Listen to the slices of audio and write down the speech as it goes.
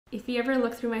If you ever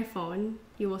look through my phone,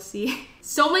 you will see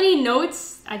so many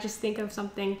notes. I just think of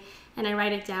something and I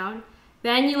write it down.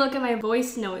 Then you look at my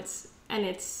voice notes and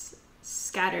it's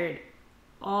scattered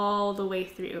all the way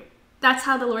through. That's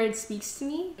how the Lord speaks to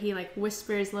me. He like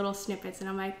whispers little snippets and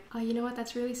I'm like, oh, you know what?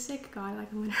 That's really sick, God.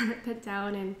 Like I'm gonna write that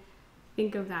down and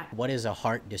think of that. What is a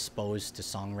heart disposed to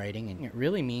songwriting? And it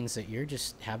really means that you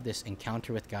just have this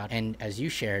encounter with God. And as you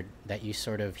shared, that you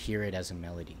sort of hear it as a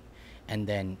melody and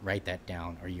then write that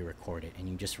down, or you record it and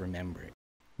you just remember it.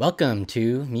 Welcome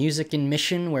to Music and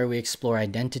Mission, where we explore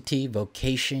identity,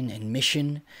 vocation, and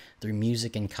mission through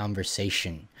music and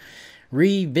conversation.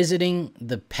 Revisiting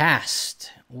the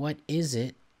past. What is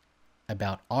it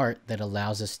about art that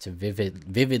allows us to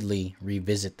vividly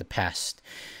revisit the past?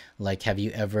 Like, have you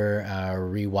ever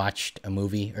rewatched a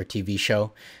movie or TV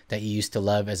show that you used to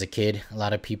love as a kid? A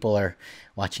lot of people are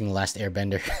watching The Last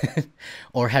Airbender.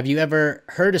 Or have you ever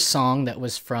heard a song that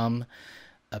was from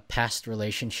a past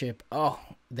relationship? Oh,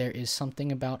 there is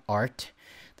something about art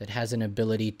that has an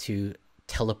ability to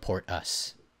teleport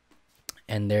us.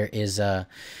 And there is a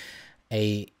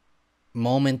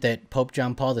moment that Pope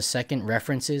John Paul II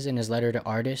references in his letter to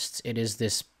artists. It is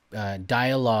this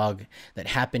dialogue that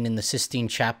happened in the Sistine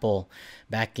Chapel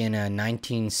back in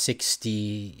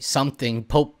 1960 something.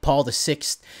 Pope Paul VI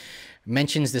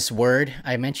mentions this word.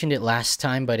 I mentioned it last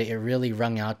time, but it really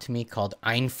rung out to me, called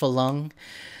Einfühlung.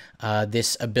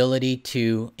 This ability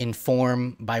to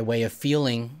inform by way of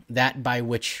feeling that by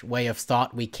which way of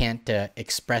thought we can't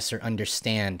express or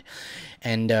understand.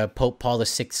 And Pope Paul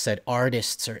VI said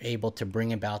artists are able to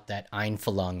bring about that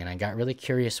Einfühlung. And I got really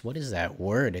curious, what is that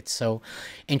word? It's so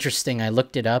interesting. I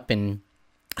looked it up, and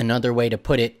another way to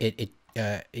put it,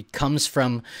 it comes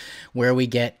from where we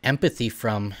get empathy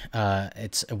from.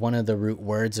 It's one of the root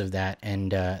words of that.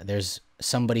 And there's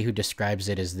somebody who describes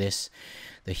it as this: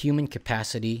 the human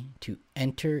capacity to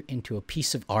enter into a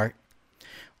piece of art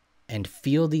and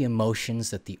feel the emotions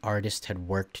that the artist had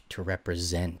worked to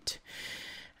represent.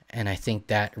 And I think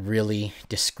that really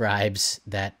describes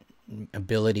that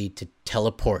ability to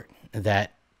teleport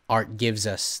that art gives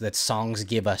us, that songs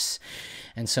give us.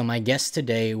 And so my guest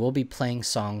today will be playing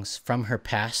songs from her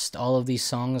past. All of these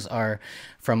songs are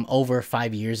from over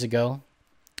 5 years ago.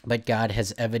 But God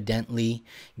has evidently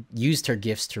used her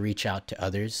gifts to reach out to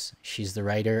others. She's the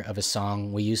writer of a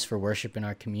song we use for worship in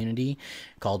our community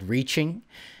called Reaching.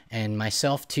 And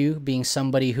myself too, being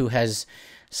somebody who has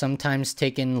sometimes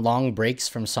taken long breaks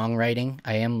from songwriting,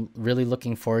 I am really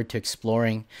looking forward to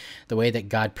exploring the way that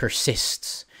God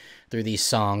persists through these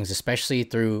songs, especially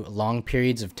through long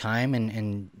periods of time,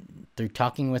 and through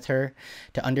talking with her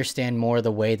to understand more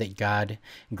the way that God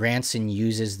grants and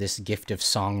uses this gift of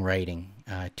songwriting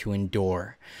to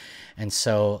endure. And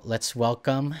so let's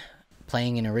welcome,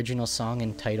 playing an original song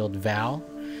entitled Vow.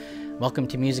 Welcome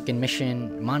to Music and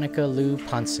Mission, Monica Lou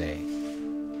Ponce.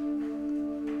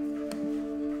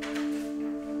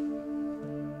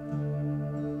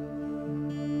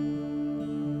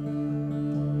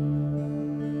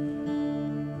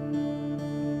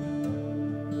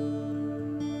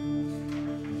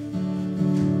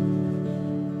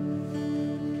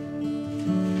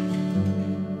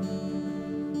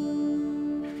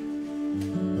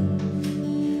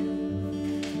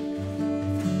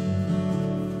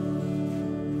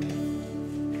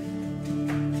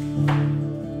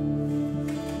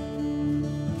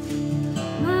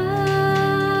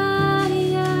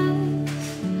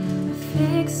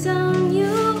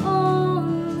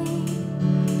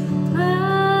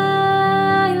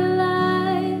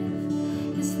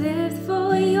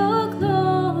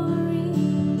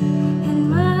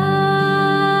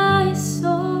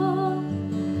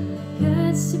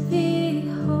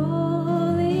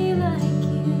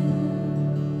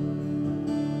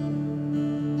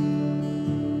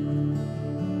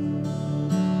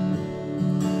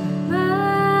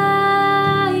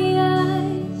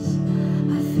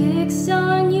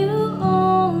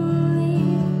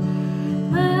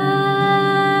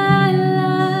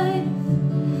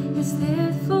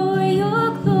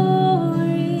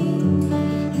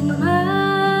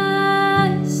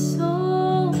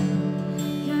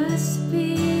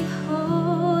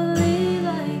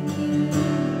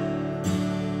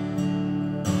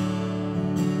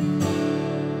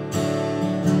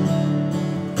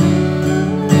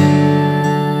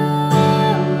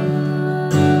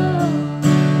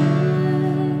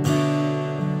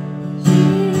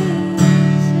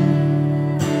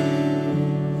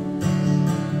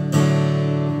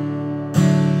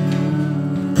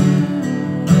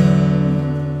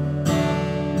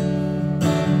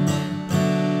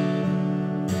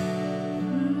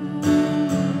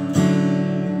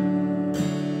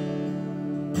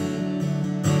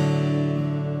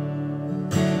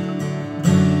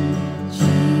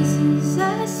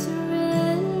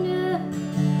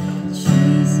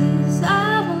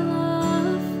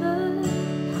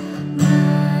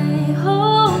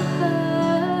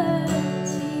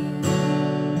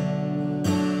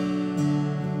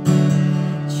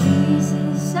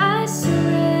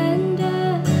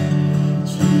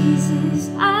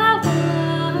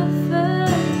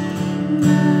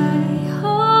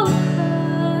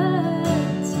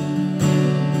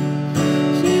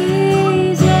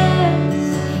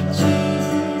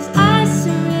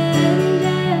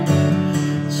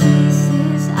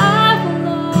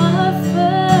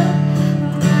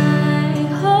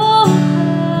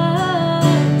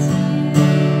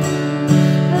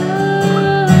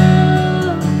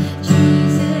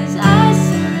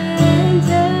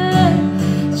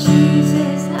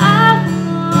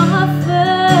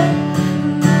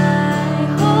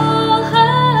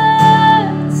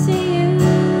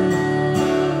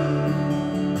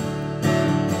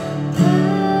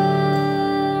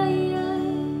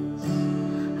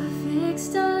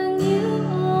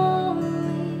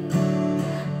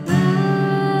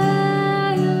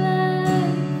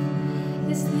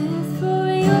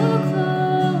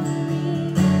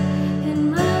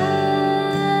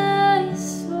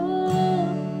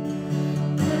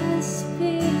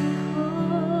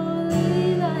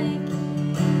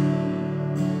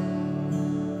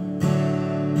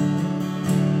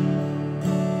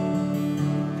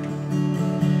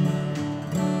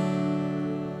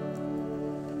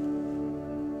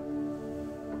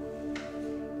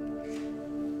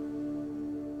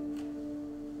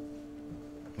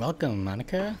 Welcome,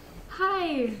 Monica.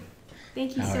 Hi.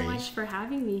 Thank you How so are you? much for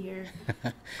having me here.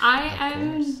 I Of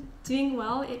am course. doing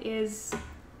well. It is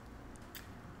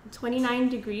 29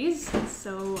 degrees,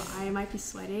 so I might be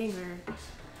sweating or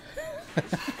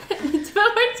need to put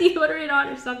my deodorant on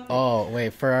or something. Oh,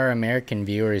 wait, for our American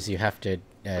viewers, you have to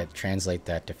translate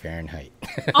that to Fahrenheit.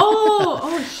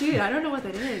 Oh, shoot. I don't know what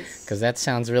that is. Because that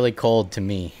sounds really cold to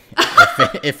me,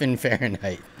 if in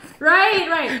Fahrenheit.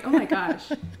 Right. Oh my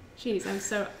gosh. Jeez, I'm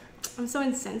so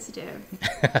insensitive.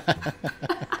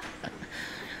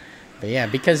 But yeah,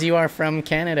 because you are from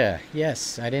Canada.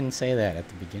 Yes, I didn't say that at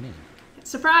the beginning.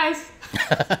 Surprise.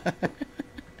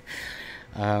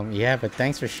 Yeah, but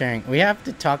thanks for sharing. We have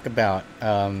to talk about,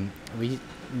 we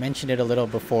mentioned it a little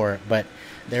before, but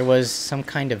there was some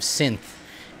kind of synth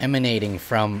emanating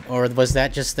from, or was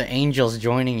that just the angels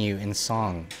joining you in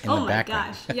song in Oh the my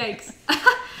background? gosh. Yikes.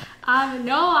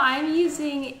 No, I'm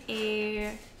using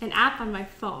an app on my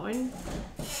phone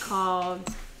called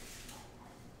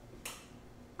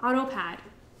AutoPad.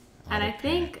 And I AutoPad.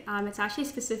 think it's actually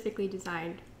specifically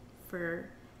designed for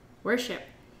worship.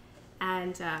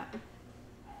 And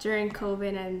during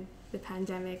COVID and the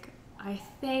pandemic, I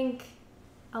think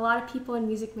a lot of people in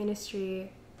music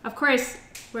ministry, of course,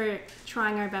 we're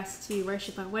trying our best to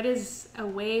worship, but what is a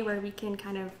way where we can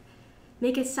kind of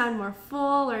make it sound more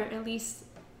full, or at least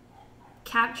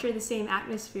capture the same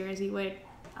atmosphere as we would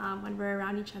when we're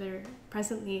around each other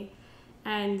presently?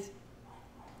 And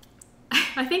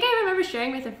I think I remember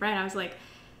sharing with a friend, I was like,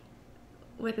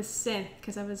 with a synth,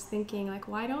 because I was thinking, like,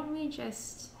 why don't we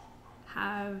just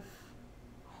have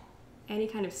any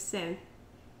kind of synth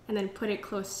and then put it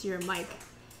close to your mic?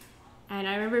 And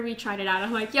I remember we tried it out.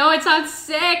 I'm like, yo, it sounds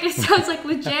sick. It sounds like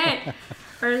legit.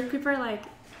 Or people are like,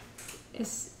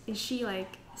 is she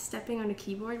like stepping on a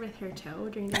keyboard with her toe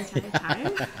during the entire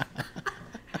time?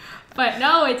 But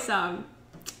no, it's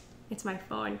my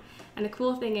phone. And the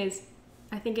cool thing is,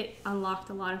 I think it unlocked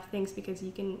a lot of things, because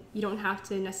you don't have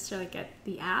to necessarily get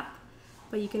the app,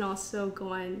 but you can also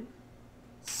go on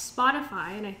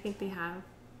Spotify, and I think they have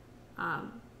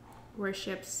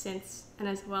worship synths, and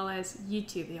as well as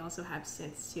YouTube, they also have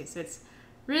synths too. So it's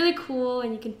really cool,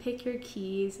 and you can pick your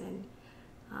keys and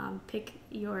pick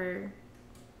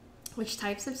which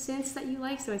types of synths that you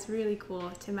like. So it's really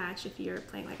cool to match if you're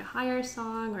playing like a higher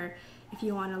song, or if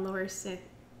you want a lower synth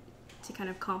to kind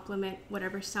of complement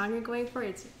whatever sound you're going for.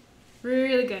 It's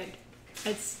really good.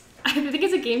 I think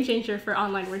it's a game changer for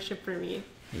online worship for me.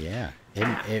 Yeah,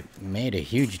 it made a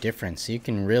huge difference. You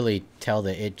can really tell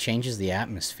that it changes the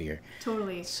atmosphere.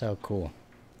 Totally. It's so cool.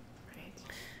 Right.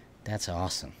 That's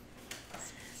awesome.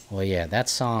 Well, yeah, that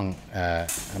song,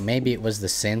 maybe it was the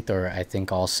synth, or I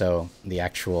think also the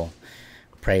actual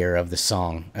prayer of the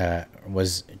song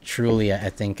was truly,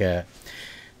 I think,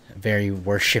 very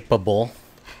worshipable.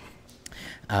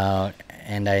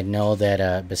 And I know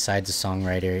that besides a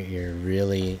songwriter, you're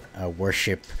really a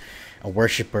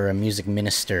worshiper, a music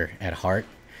minister at heart.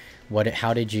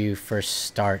 How did you first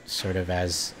start sort of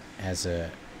as a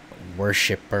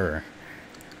worshiper?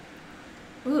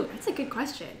 Ooh, that's a good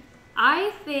question.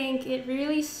 I think it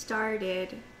really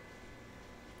started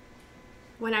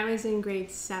when I was in grade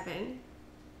 7.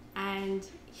 And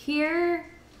here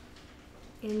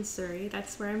in Surrey,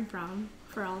 that's where I'm from,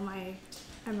 for all my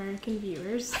American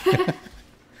viewers, in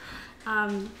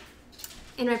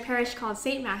my parish called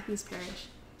St. Matthew's Parish.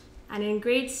 And in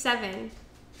grade 7,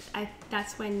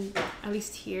 that's when, at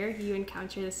least here, you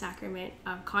encounter the sacrament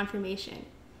of confirmation.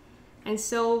 And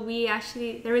so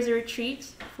there was a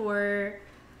retreat for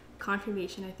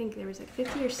confirmation. I think there was like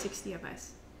 50 or 60 of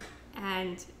us.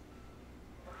 And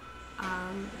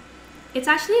it's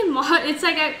actually modeled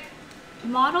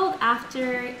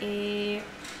after any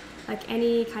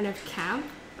kind of camp,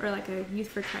 or like a Youth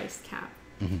for Christ camp.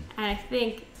 Mm-hmm. And I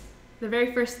think the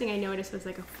very first thing I noticed was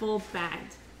like a full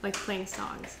band, like playing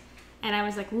songs. And I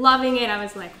was like loving it. I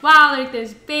was like, wow, like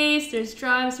there's bass, there's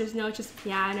drums, there's no just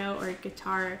piano or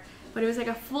guitar, but it was like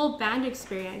a full band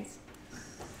experience.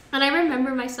 And I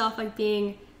remember myself like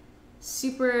being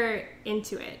super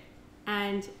into it.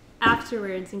 And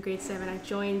afterwards, in grade 7, I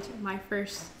joined my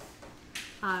first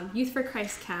Youth for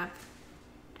Christ camp.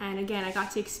 And again, I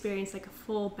got to experience like a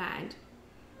full band.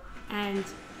 And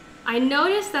I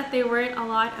noticed that there weren't a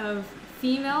lot of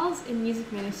females in music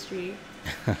ministry.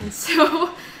 And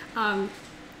so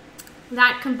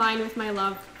that, combined with my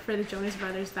love for the Jonas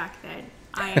Brothers back then,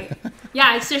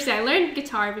 seriously, I learned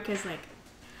guitar because like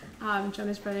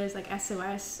Jonas Brothers, like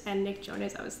SOS and Nick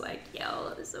Jonas, I was like, yo,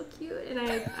 that is so cute. And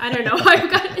I don't know, I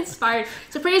got inspired.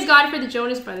 So praise God for the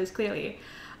Jonas Brothers, clearly.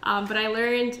 But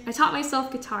I taught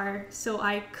myself guitar so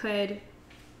I could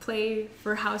play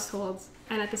for households,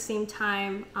 and at the same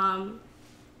time,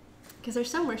 because there's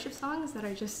some worship songs that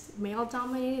are just male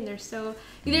dominated, and they're so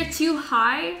either too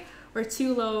high or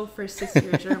too low for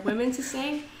sisters or women to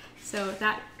sing. So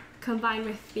that combined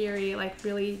with theory, like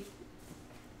really,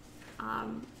 I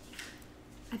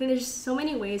think there's so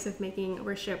many ways of making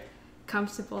worship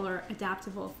comfortable or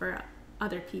adaptable for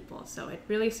other people. So it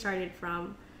really started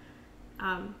from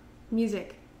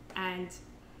music and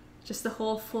just the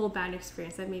whole full band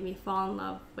experience that made me fall in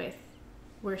love with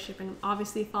worship, and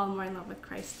obviously fall more in love with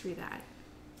Christ through that.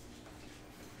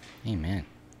 Amen.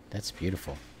 That's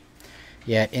beautiful.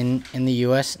 Yeah, in the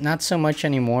US, not so much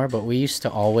anymore, but we used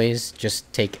to always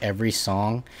just take every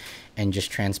song and just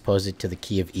transpose it to the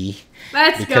key of E.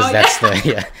 Because that's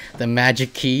the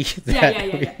magic key.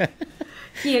 Yeah.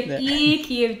 Key of E,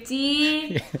 key of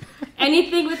D,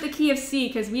 anything with the key of C,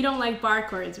 because we don't like bar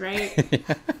chords, right?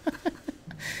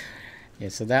 Yeah,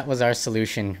 so that was our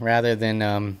solution. Rather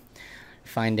than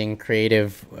finding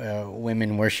creative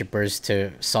women worshipers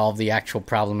to solve the actual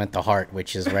problem at the heart,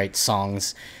 which is write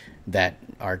songs that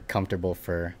are comfortable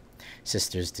for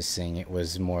sisters to sing, it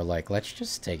was more like, let's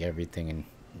just take everything and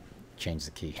change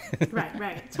the key.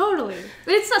 Right, totally.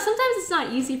 But it's not, sometimes it's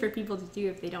not easy for people to do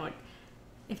if they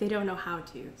don't know how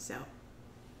to. So.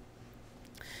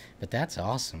 But that's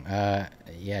awesome.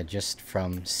 Yeah, just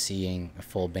from seeing a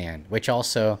full band, which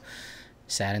also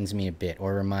saddens me a bit,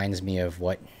 or reminds me of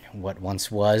what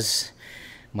once was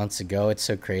months ago. It's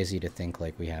so crazy to think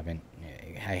like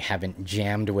I haven't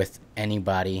jammed with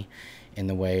anybody in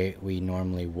the way we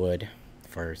normally would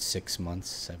for 6 months,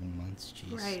 7 months.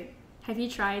 Jeez. Right. Have you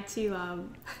tried to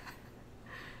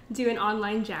do an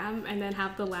online jam and then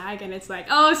have the lag, and it's like,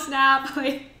 oh snap,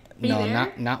 like,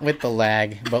 no, not with the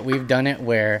lag, but we've done it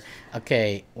where,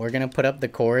 okay, we're gonna put up the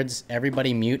chords,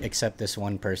 everybody mute except this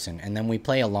one person, and then we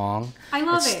play along. I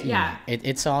love it. Yeah,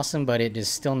 it's awesome, but it is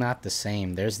still not the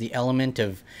same. There's the element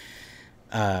of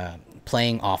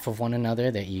playing off of one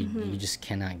another that you just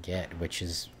cannot get, which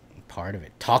is part of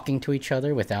it. Talking to each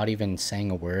other without even saying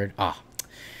a word.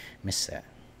 Miss that.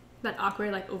 That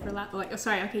awkward like overlap, like, oh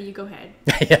sorry, okay, you go ahead.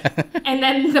 Yeah. And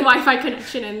then the Wi-Fi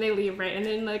connection, and they leave, right? And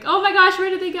then like, oh my gosh, where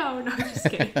did they go? No, I'm just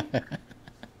kidding.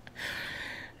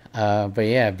 But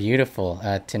yeah, beautiful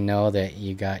to know that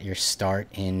you got your start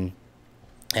in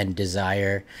and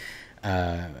desire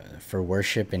for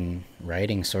worship and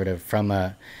writing, sort of from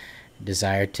a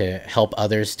desire to help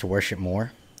others to worship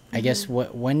more. I guess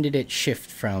when did it shift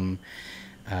from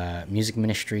music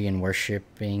ministry and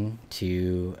worshiping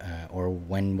to, or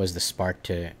when was the spark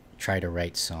to try to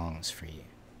write songs for you?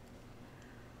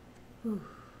 Ooh.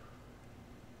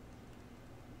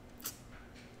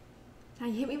 Now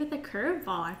you hit me with a curveball.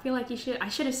 I feel like I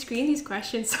should have screened these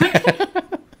questions. So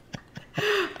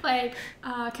like,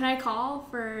 can I call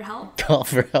for help? Call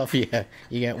for help, yeah.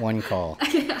 You get one call.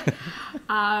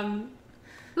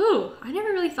 Ooh, I never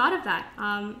really thought of that.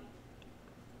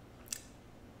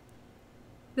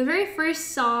 The very first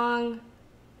song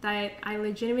that I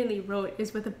legitimately wrote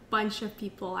is with a bunch of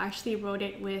people. I actually wrote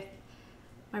it with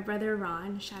my brother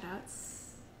Ron. Shout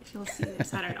outs if you'll see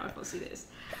this. I don't know if you'll see this.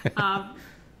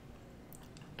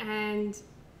 And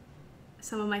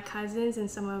some of my cousins and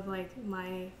some of like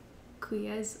my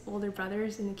kuya's older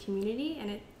brothers in the community, and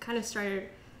it kind of started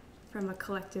from a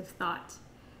collective thought.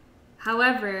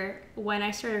 However, when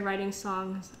I started writing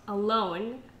songs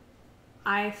alone,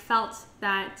 I felt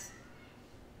that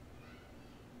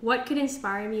what could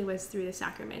inspire me was through the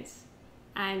sacraments.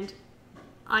 And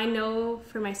I know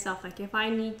for myself, like if I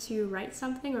need to write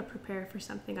something or prepare for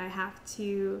something, I have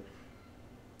to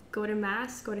go to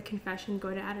mass, go to confession, go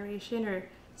to adoration, or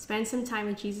spend some time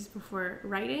with Jesus before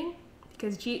writing.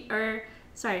 Because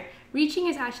reaching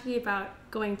is actually about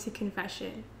going to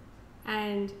confession.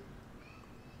 And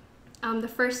the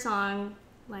first song,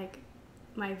 like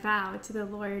my vow to the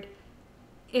Lord,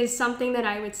 is something that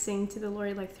I would sing to the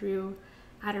Lord like through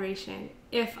adoration,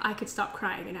 if I could stop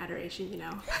crying in adoration, you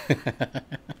know.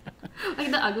 Like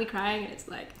the ugly crying, it's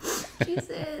like,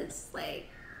 Jesus, like,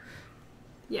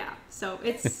 yeah. So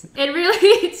it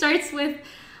really starts with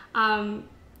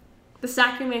the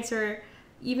sacraments, or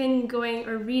even going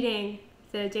or reading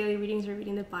the daily readings or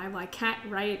reading the Bible. I can't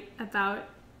write about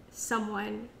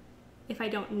someone if I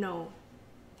don't know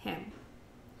him.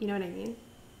 You know what I mean?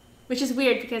 Which is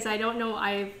weird because I don't know.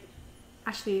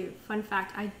 Fun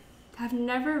fact, I've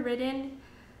never written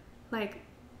like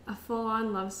a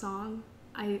full-on love song.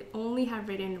 I only have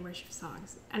written worship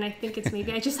songs, and I think it's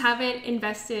maybe I just haven't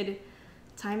invested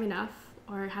time enough,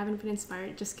 or haven't been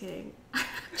inspired. Just kidding.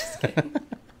 Just kidding.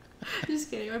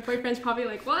 Just kidding. My boyfriend's probably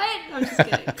like, what? I'm just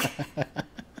kidding.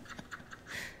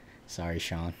 Sorry,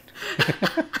 Sean.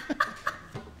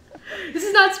 This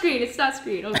is not screen. It's not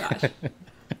screen. Oh gosh.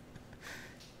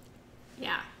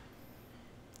 Yeah.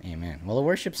 Amen. Well, a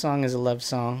worship song is a love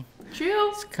song. True.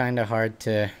 It's kind of hard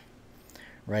to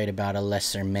write about a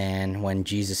lesser man when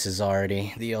Jesus is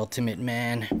already the ultimate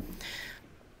man.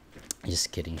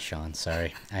 Just kidding, Sean.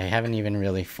 Sorry. I haven't even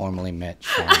really formally met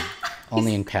Sean.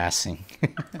 Only in passing.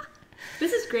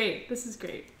 This is great. This is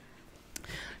great.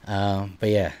 But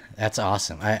yeah, that's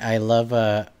awesome. I love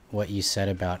what you said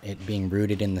about it being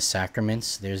rooted in the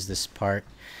sacraments. There's this part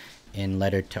in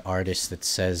Letter to Artists that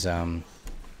says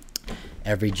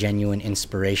every genuine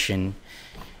inspiration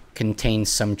contains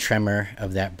some tremor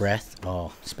of that breath.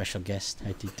 Oh, special guest.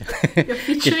 You're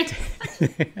featuring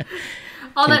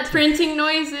all that printing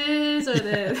noises or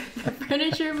the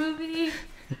furniture movie.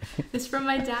 It's from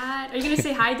my dad. Are you going to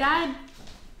say hi, Dad?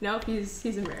 Nope, he's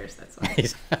embarrassed. That's why.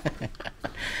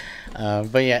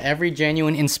 But yeah, every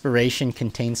genuine inspiration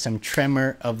contains some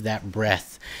tremor of that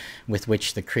breath with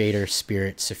which the Creator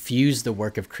Spirit suffused the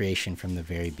work of creation from the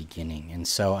very beginning. And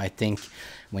so I think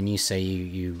when you say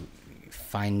you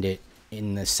find it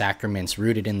in the sacraments,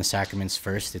 rooted in the sacraments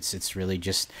first, it's really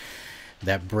just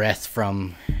that breath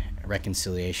from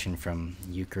reconciliation, from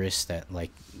Eucharist, that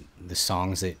like the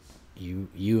songs that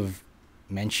you have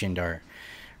mentioned are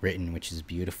written, which is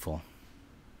beautiful.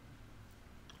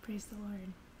 Praise the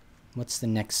Lord. What's the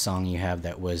next song you have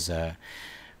that was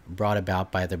brought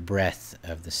about by the breath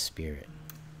of the Spirit?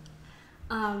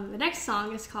 The next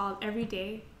song is called Every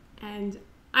Day, and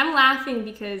I'm laughing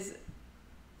because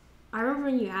I remember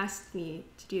when you asked me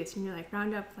to do this, and you're like,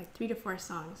 round up like 3 to 4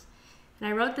 songs. And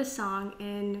I wrote this song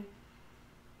in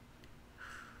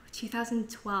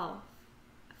 2012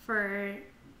 for,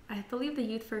 I believe, the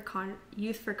Youth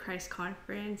for Christ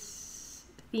conference.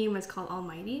 The theme was called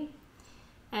Almighty.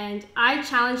 And I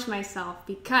challenged myself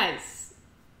because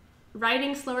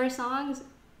writing slower songs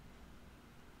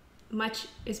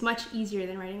is much easier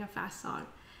than writing a fast song.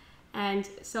 And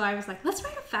so I was like, let's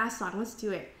write a fast song, let's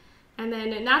do it. And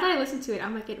then now that I listen to it,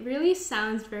 I'm like, it really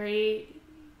sounds very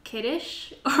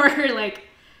kiddish, or like,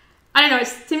 I don't know,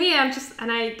 it's, to me,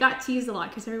 and I got teased a lot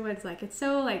because everyone's like, it's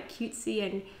so like cutesy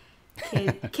and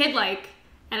kid-like.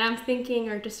 And I'm thinking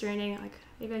or discerning, like,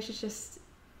 maybe I should just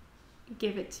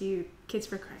give it to Kids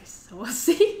for Christ. So we'll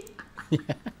see. Yeah.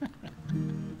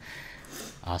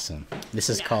 Awesome. This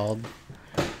is called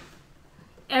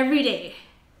Every Day.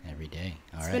 Every Day.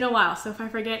 All right. It's been a while, so if I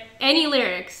forget any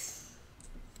lyrics,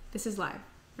 this is live.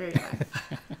 Very live.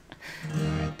 All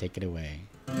right, take it away.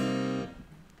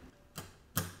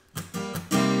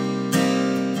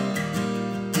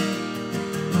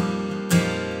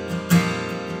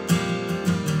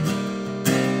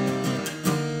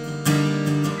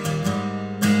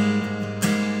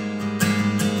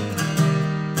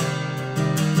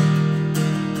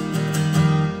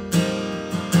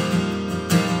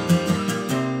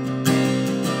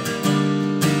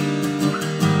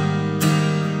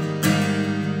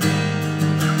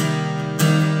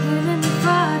 Heavenly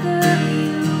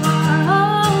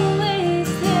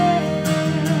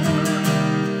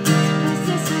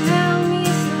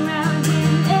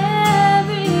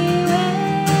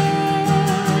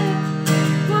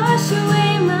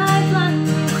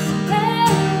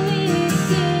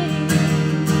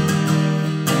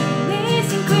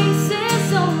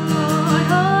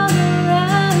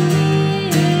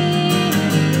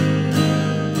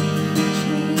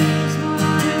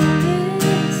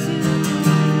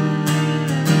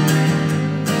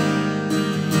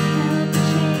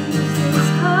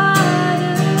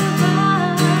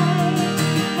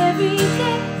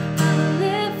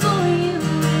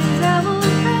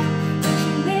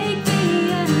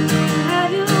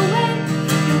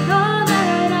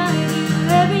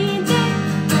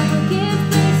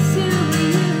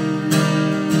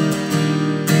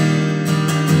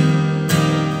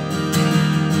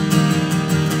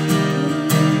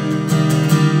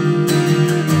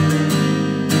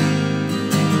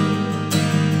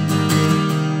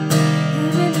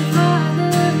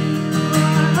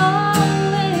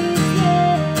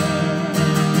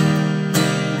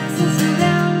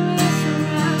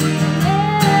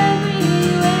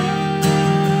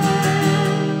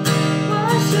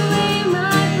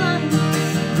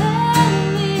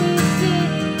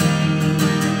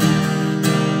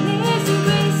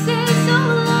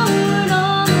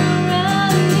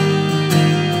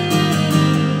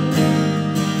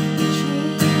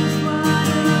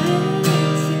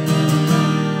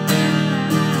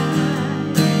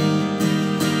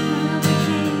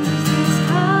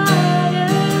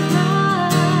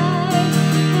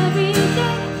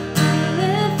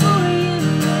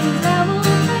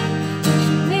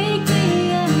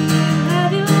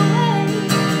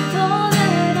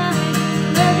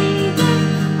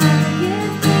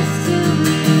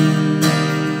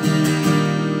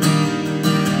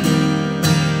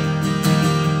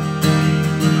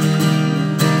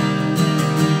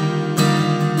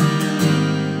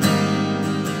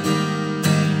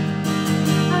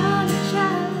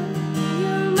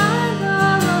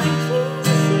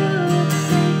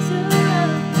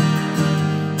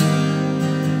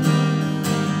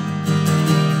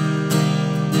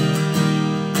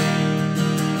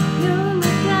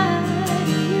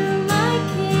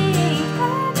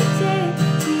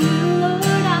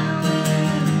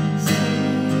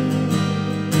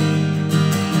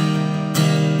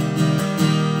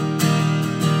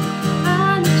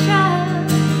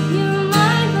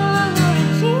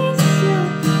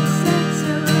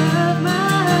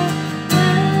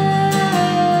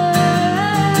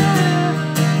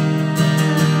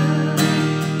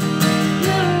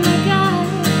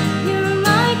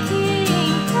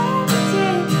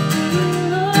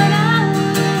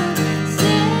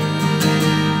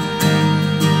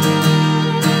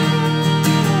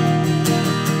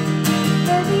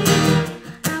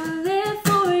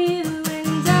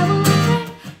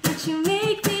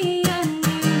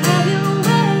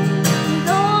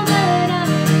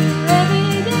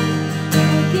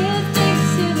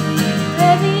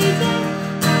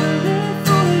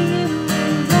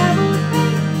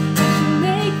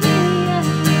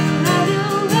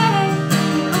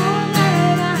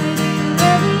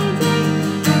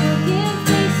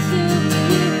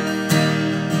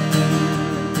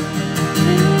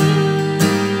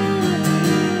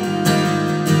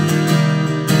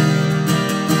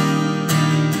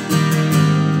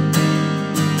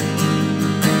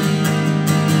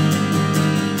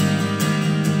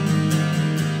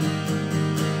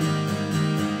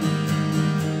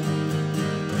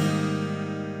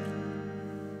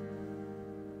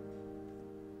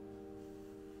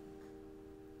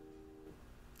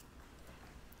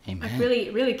Like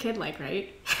Amen. really kid-like,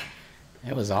 right?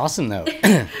 It was awesome though.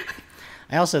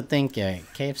 I also think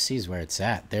KFC is where it's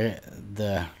at.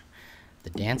 The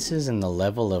dances and the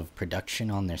level of production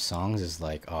on their songs is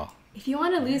like, oh. If you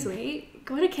want to lose weight,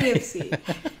 go to KFC.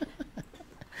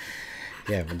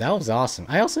 Yeah, but that was awesome.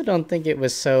 I also don't think it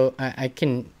was so. I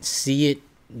can see it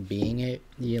being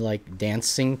you like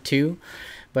dancing too,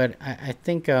 but I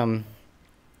think I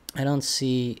don't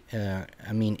see.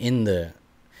 I mean, in the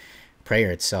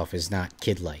prayer itself is not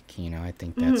kid-like. You know, I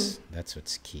think that's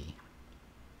what's key.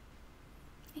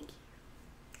 Thank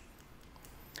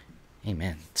you.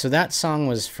 Amen. So that song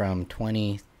was from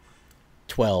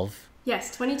 2012.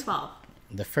 Yes, 2012.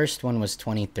 The first one was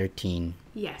 2013.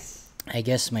 Yes. I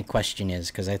guess my question is,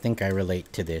 because I think I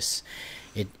relate to this,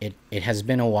 it has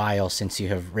been a while since you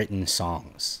have written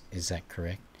songs. Is that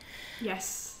correct?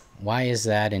 Yes. Why is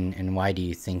that, and why do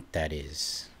you think that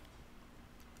is?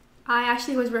 I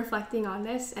actually was reflecting on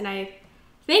this, and I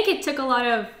think it took a lot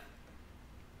of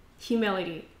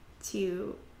humility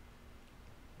to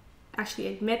actually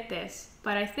admit this.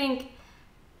 But I think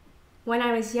when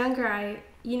I was younger,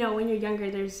 when you're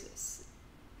younger, there's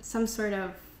some sort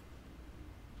of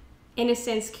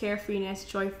innocence, carefreeness,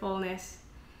 joyfulness.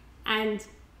 And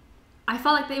I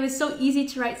felt like it was so easy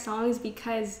to write songs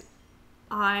because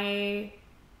I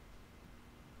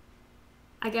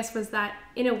guess was that,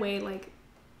 in a way, like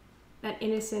that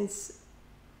innocence.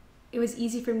 It was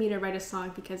easy for me to write a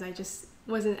song because I just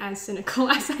wasn't as cynical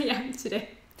as I am today.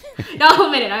 No, I'll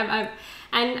admit it.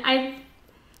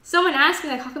 Someone asked me,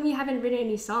 like, how come you haven't written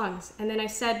any songs? And then I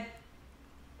said,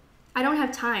 I don't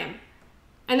have time.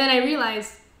 And then I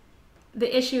realized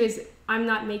the issue is I'm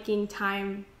not making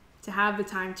time to have the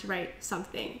time to write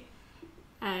something.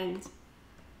 And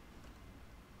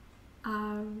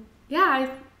I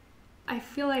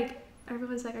feel like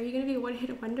everyone's like, are you going to be a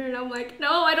one-hit wonder? And I'm like,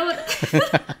 no, I don't.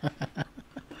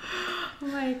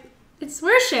 I'm like, it's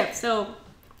worship. So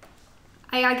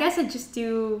I guess I just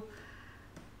do,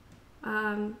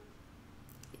 I'm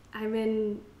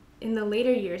in the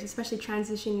later years, especially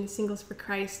transitioning to Singles for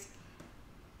Christ.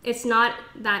 It's not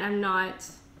that I'm not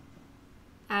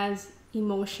as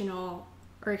emotional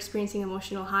or experiencing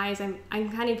emotional highs.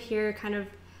 I'm kind of here, kind of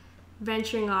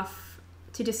venturing off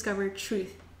to discover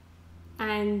truth.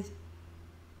 And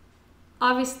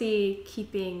obviously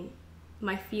keeping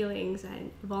my feelings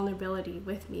and vulnerability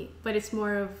with me. But it's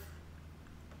more of,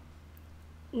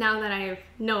 now that I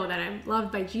know that I'm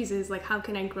loved by Jesus, like, how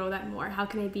can I grow that more? How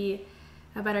can I be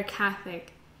a better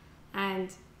Catholic? And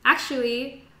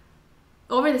actually,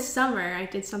 over the summer, I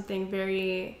did something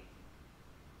very,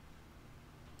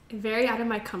 very out of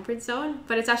my comfort zone,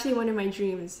 but it's actually one of my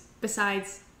dreams,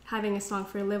 besides having a song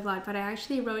for Live Loud. But I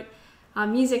actually wrote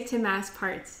music to Mass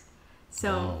parts. So,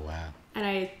 oh, wow. And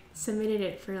I submitted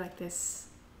it for like this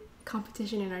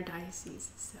competition in our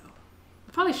diocese. So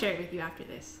I'll probably share it with you after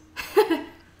this.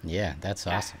 Yeah, that's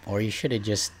awesome. Or you should have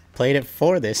just played it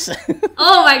for this.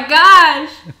 Oh my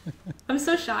gosh! I'm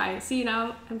so shy. See,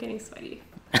 now I'm getting sweaty.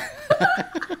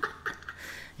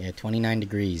 Yeah, 29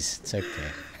 degrees. It's okay.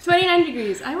 29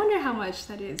 degrees. I wonder how much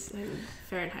that is in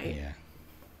Fahrenheit. Yeah.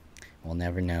 We'll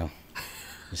never know.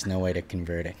 There's no way to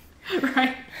convert it.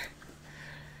 Right.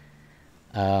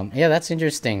 Yeah, that's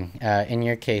interesting. In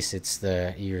your case, it's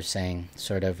you're saying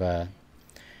sort of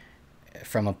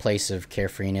from a place of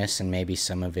carefreeness, and maybe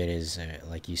some of it is,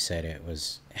 like you said,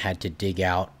 had to dig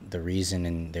out the reason,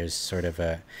 and there's sort of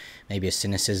maybe a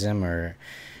cynicism or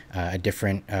a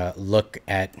different look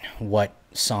at what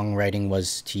songwriting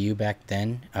was to you back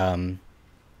then.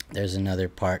 There's another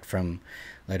part from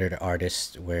Letter to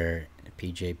Artists where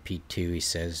PJP2, he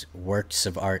says, works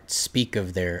of art speak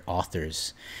of their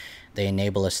authors. They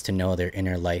enable us to know their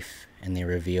inner life, and they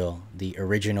reveal the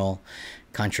original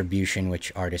contribution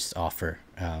which artists offer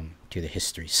to the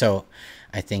history. So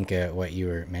I think what you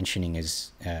were mentioning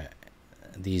is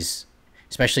these,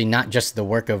 especially not just the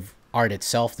work of art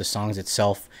itself, the songs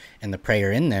itself, and the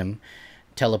prayer in them,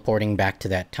 teleporting back to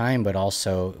that time, but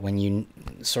also when you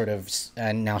sort of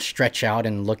now stretch out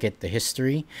and look at the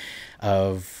history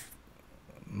of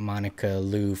Monica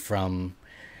Lou from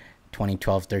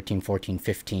 2012, 13, 14,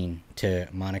 15 to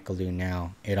Monica Lou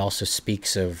now, it also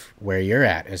speaks of where you're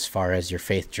at as far as your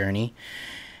faith journey.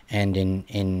 And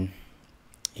in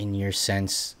your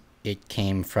sense, it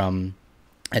came from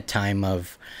a time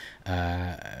of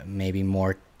maybe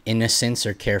more innocence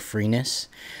or carefreeness.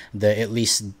 At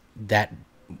least that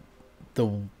the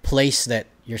place that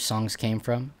your songs came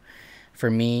from. For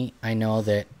me, I know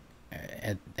that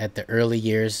at the early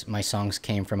years, my songs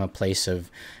came from a place of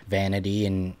vanity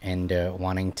and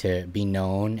wanting to be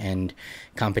known, and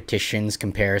competitions,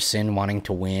 comparison, wanting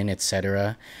to win,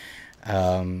 etc.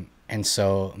 And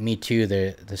so me too,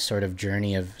 the sort of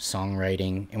journey of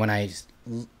songwriting, and when I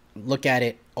look at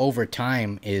it over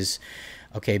time, is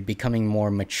okay, becoming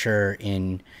more mature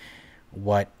in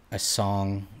what a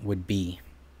song would be.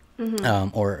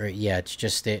 Or yeah, it's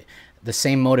just the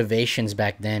same motivations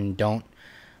back then don't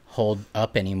hold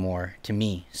up anymore to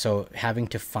me. So having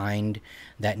to find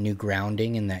that new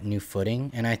grounding and that new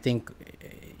footing, and I think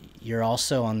you're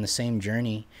also on the same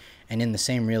journey and in the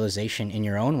same realization in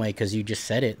your own way, because you just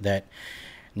said it, that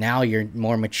now you're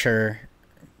more mature.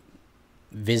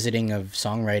 Visiting of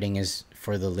songwriting is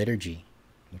for the liturgy,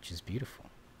 which is beautiful.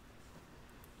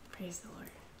 Praise the Lord.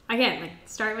 Again, like,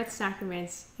 start with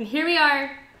sacraments, and here we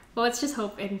are. Well, let's just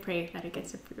hope and pray that it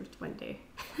gets approved one day.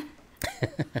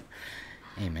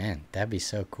 Amen. That'd be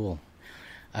so cool.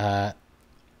 Oh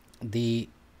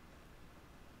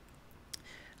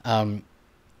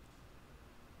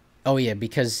yeah,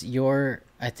 because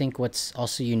I think what's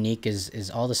also unique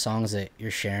is all the songs that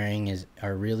you're sharing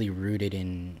are really rooted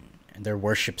in their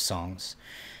worship songs.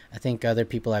 I think other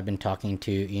people I've been talking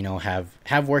to,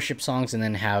 have worship songs and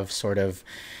then have sort of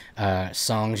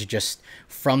songs just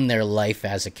from their life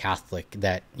as a Catholic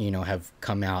that, have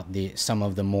come out. Some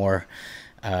of the more,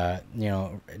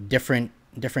 different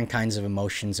kinds of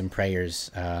emotions and prayers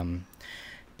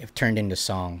have turned into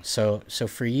song. So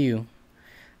for you,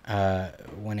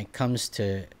 when it comes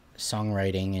to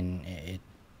songwriting, and it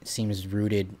seems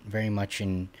rooted very much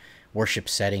in worship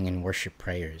setting and worship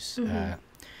prayers.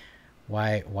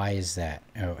 Why is that?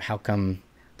 How come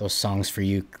those songs for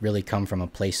you really come from a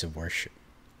place of worship?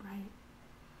 Right.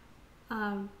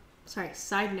 Sorry,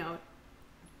 side note.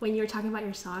 When you were talking about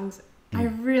your songs, I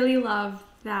really love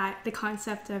that the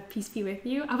concept of Peace Be With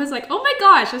You. I was like, oh my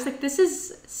gosh. I was like, this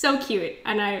is so cute.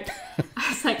 And I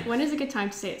was like, when is a good time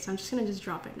to say it? So I'm just going to just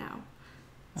drop it now.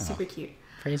 Super cute.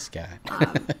 Praise God.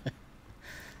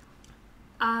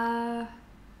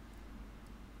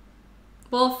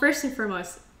 Well, first and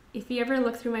foremost, if you ever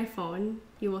look through my phone,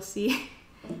 you will see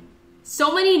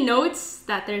so many notes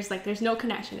that there's no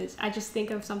connection. I just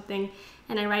think of something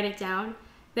and I write it down.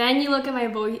 Then you look at my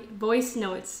voice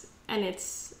notes and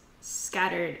it's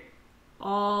scattered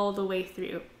all the way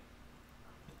through.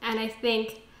 And I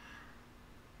think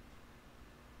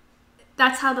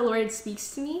that's how the Lord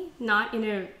speaks to me, not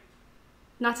to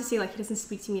say like he doesn't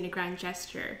speak to me in a grand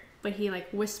gesture, but he like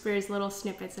whispers little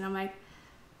snippets, and I'm like,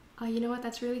 oh, you know what?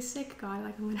 That's really sick, God.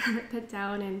 Like, I'm gonna write that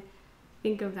down and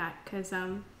think of that, because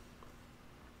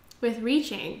with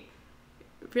Reaching,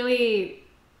 really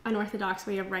unorthodox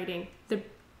way of writing. The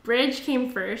bridge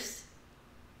came first,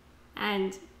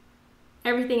 and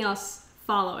everything else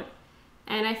followed.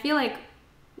 And I feel like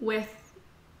with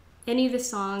any of the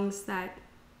songs that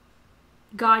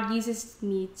God uses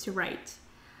me to write,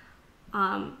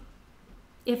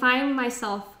 if I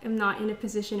myself am not in a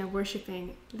position of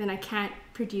worshiping, then I can't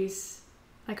produce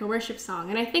like a worship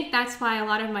song. And I think that's why a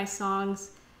lot of my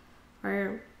songs,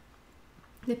 or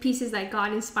the pieces that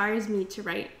God inspires me to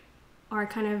write, are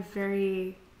kind of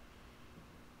very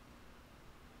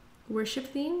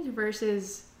worship themed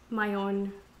versus my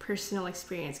own personal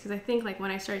experience. Because I think like when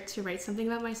I start to write something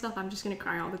about myself, I'm just gonna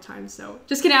cry all the time. So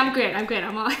just kidding, I'm good. I'm great.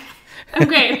 I'm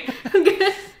good.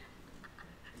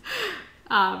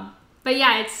 But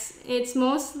yeah, it's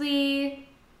mostly,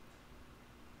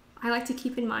 I like to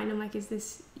keep in mind, I'm like, is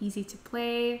this easy to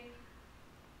play?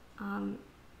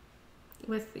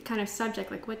 With the kind of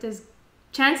subject, like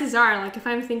chances are, like if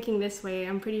I'm thinking this way,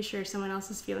 I'm pretty sure someone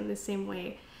else is feeling the same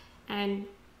way. And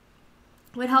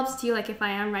what helps too, like if I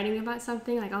am writing about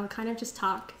something, like I'll kind of just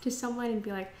talk to someone and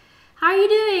be like, how are you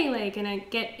doing? Like, and I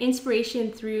get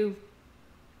inspiration through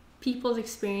people's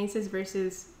experiences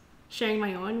versus sharing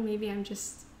my own. Maybe I'm too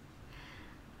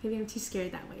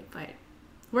scared that way, but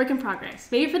work in progress.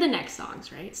 Maybe for the next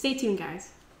songs, right? Stay tuned,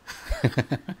 guys.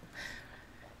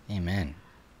 Amen.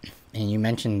 And you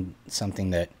mentioned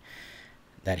something that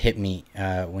hit me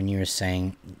when you were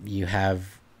saying you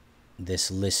have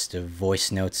this list of voice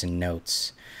notes and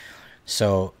notes.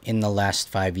 So in the last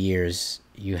 5 years,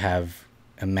 you have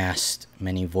amassed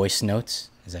many voice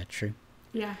notes. Is that true?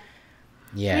 Yeah.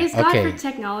 Yeah. Praise God for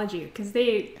technology, because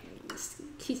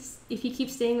if you keep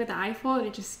staying with the iPhone,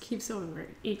 it just keeps over.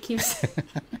 It keeps.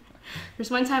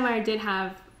 There's one time I did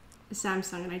have a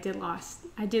Samsung and I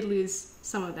did lose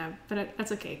some of them, but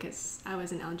that's okay because I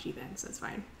was an LG then, so it's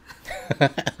fine.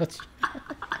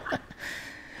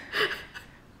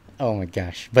 Oh my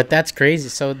gosh. But that's crazy.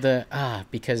 So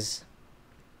because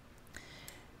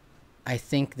I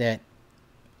think that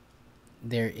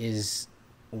there is,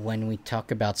 when we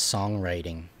talk about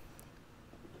songwriting,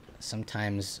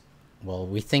 sometimes, well,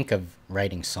 we think of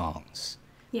writing songs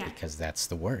because that's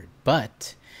the word.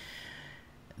 But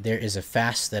there is a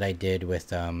fast that I did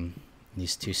with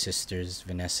these two sisters,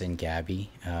 Vanessa and Gabby,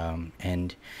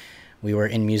 and we were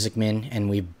in Music Min, and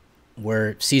we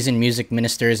were seasoned music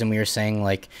ministers, and we were saying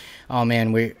like, oh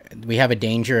man, we have a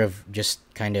danger of just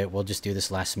kind of, we'll just do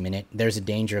this last minute. There's a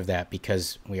danger of that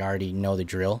because we already know the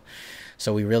drill.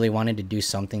 So we really wanted to do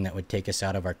something that would take us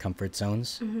out of our comfort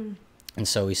zones. Mm-hmm. And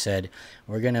so we said,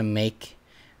 we're going to make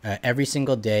every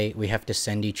single day, we have to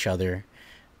send each other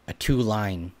a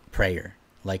 2-line prayer,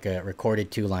 like a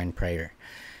recorded 2-line prayer.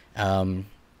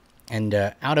 And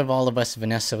out of all of us,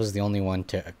 Vanessa was the only one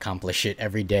to accomplish it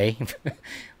every day,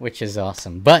 which is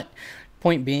awesome. But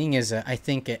point being is, I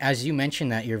think, as you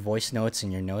mentioned, that your voice notes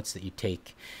and your notes that you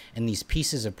take, and these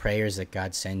pieces of prayers that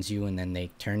God sends you, and then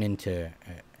they turn into,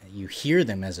 you hear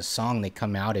them as a song, they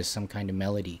come out as some kind of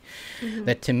melody. Mm-hmm.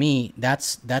 That to me,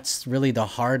 that's really the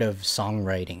heart of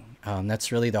songwriting.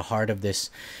 That's really the heart of this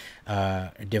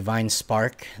divine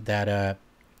spark that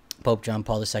Pope John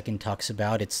Paul II talks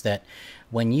about. It's that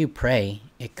when you pray,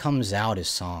 it comes out as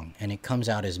song and it comes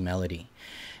out as melody.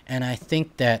 And I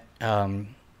think that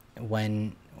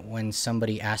when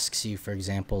somebody asks you, for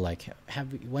example, like,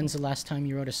 when's the last time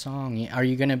you wrote a song? Are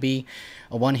you going to be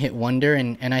a one-hit wonder?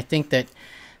 And I think that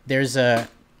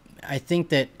I think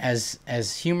that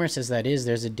as humorous as that is,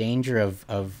 there's a danger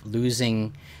of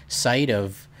losing sight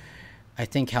of, I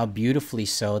think, how beautifully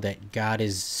so that God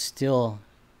is still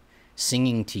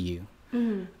singing to you.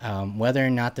 Mm-hmm. Whether or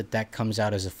not that comes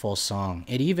out as a full song.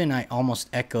 I almost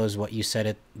echoes what you said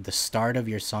at the start of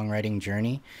your songwriting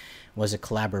journey was a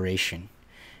collaboration.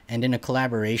 And in a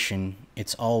collaboration,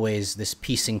 it's always this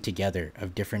piecing together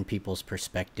of different people's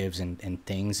perspectives and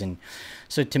things. And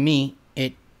so to me,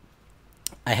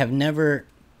 I have never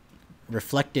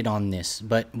reflected on this,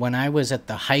 but when I was at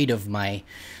the height of my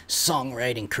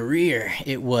songwriting career,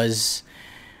 it was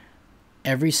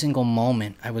every single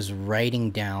moment I was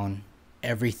writing down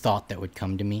every thought that would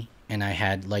come to me. And I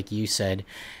had, like you said,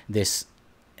 this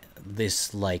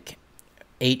like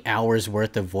 8 hours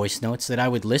worth of voice notes that I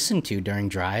would listen to during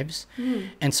drives. Mm.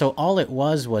 And so all it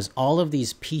was all of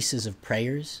these pieces of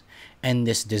prayers and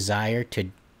this desire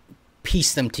to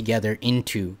piece them together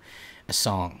into a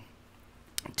song.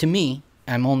 To me,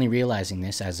 I'm only realizing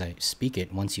this as I speak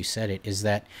it, once you said it, is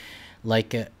that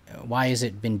like, why has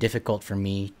it been difficult for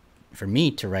me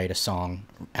to write a song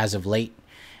as of late?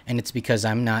 And it's because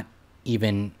I'm not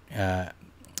even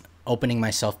opening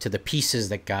myself to the pieces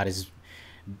that God is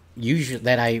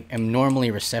that I am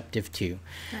normally receptive to,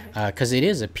 because it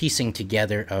is a piecing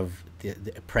together of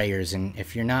the prayers. And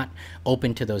if you're not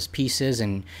open to those pieces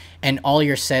and all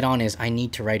you're set on is I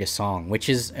need to write a song, which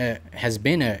is has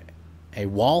been a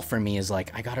wall for me, is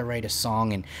like, I gotta write a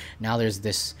song, and now there's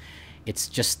this, it's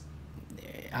just,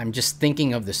 I'm just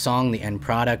thinking of the song, the end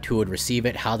product, who would receive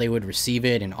it, how they would receive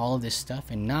it, and all of this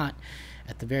stuff, and not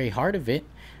at the very heart of it,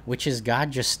 which is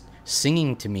God just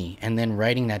singing to me and then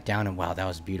writing that down, and wow, that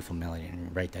was a beautiful melody,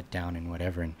 and write that down and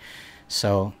whatever. And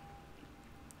so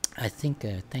I think,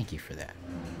 thank you for that.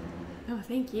 Oh,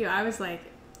 thank you. I was like,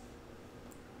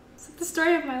 it's the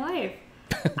story of my life.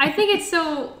 I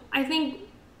think,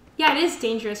 yeah, it is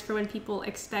dangerous for when people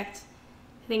expect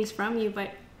things from you,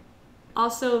 but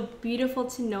also beautiful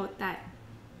to note that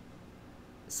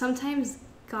sometimes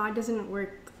God doesn't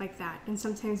work like that, and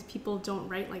sometimes people don't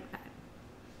write like that.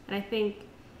 And I think,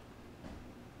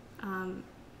 in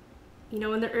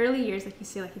the early years, like you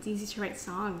say, like, it's easy to write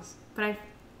songs, but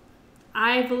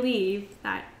I believe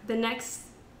that the next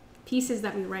pieces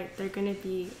that we write, they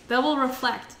will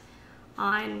reflect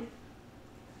on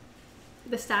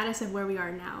the status of where we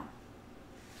are now.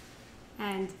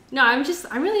 And no, I'm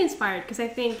really inspired, because I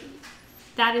think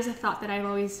that is a thought that I've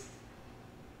always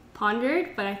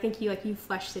pondered, but I think you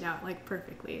fleshed it out like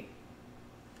perfectly.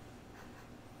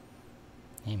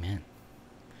 Amen.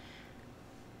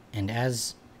 And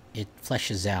as it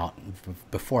fleshes out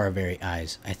before our very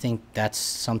eyes, I think that's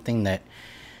something that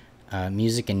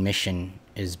Music and Mission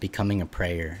is becoming a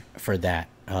prayer for that.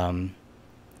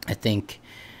 I think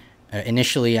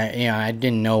initially, I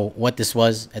didn't know what this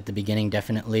was at the beginning,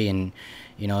 definitely, and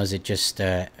is it just,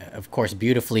 of course,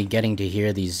 beautifully getting to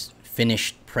hear these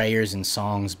finished prayers and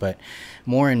songs, but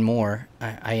more and more,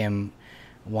 I am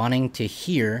wanting to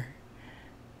hear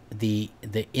the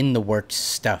in the works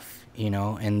stuff,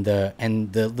 and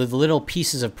the little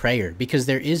pieces of prayer, because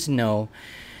there is no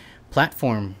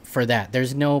platform for that.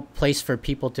 There's no place for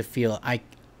people to feel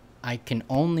I can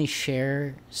only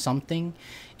share something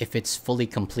if it's fully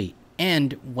complete.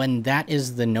 And when that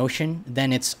is the notion,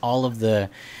 then it's all of the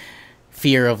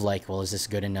fear of like, well, is this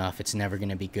good enough? It's never going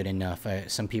to be good enough.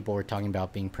 Some people were talking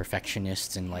about being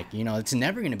perfectionists and like, you know, it's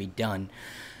never going to be done.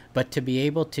 But to be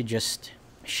able to just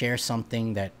share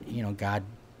something that, you know, God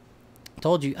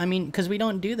told you. I mean, because we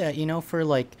don't do that, you know, for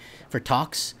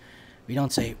talks. We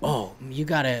don't say, oh, you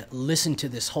got to listen to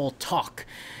this whole talk.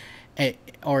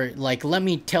 Or like, let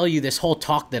me tell you this whole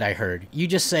talk that I heard. You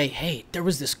just say, hey, there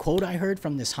was this quote I heard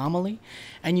from this homily.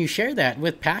 And you share that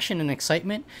with passion and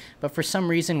excitement. But for some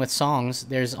reason with songs,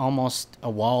 there's almost a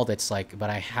wall that's like,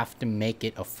 but I have to make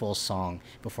it a full song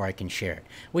before I can share it,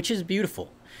 which is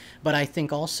beautiful. But I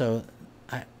think also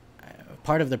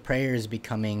part of the prayer is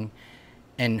becoming,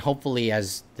 and hopefully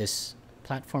as this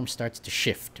platform starts to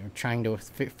shift, or trying to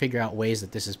figure out ways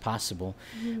that this is possible,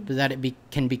 but that it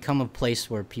can become a place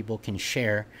where people can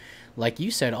share, like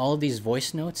you said, all of these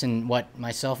voice notes, and what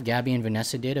myself, Gabby, and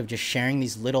Vanessa did of just sharing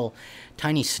these little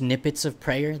tiny snippets of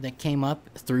prayer that came up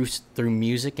through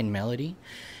music and melody,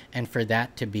 and for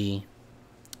that to be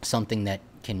something that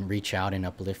can reach out and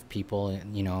uplift people,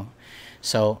 you know.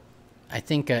 So I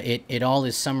think it all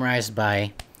is summarized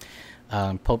by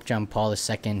Pope John Paul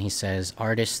II. He says,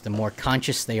 artists, the more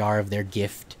conscious they are of their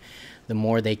gift, the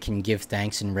more they can give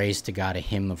thanks and raise to God a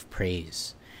hymn of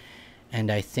praise.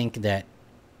 And I think that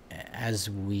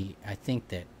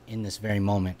in this very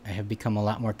moment, I have become a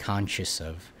lot more conscious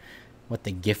of what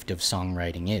the gift of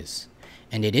songwriting is.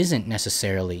 And it isn't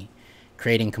necessarily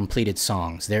creating completed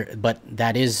songs, but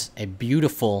that is a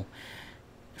beautiful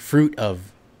fruit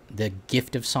of the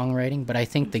gift of songwriting. But I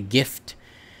think the gift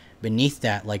beneath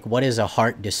that, like, what is a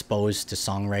heart disposed to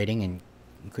songwriting? And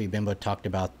Kuya Bimbo talked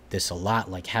about this a lot,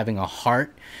 like having a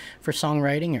heart for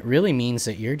songwriting. It really means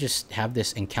that you're just have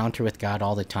this encounter with God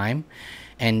all the time.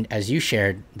 And as you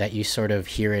shared, that you sort of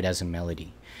hear it as a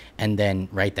melody and then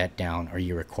write that down, or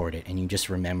you record it and you just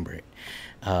remember it.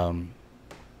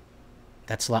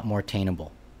 That's a lot more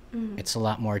attainable. It's a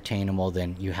lot more attainable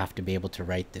than you have to be able to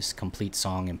write this complete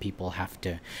song and people have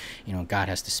to, you know, God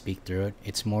has to speak through it.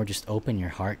 It's more just open your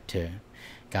heart to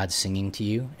God singing to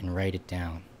you and write it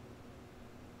down.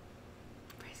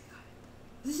 Praise God.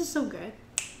 This is so good.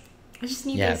 I just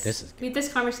need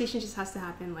this conversation just has to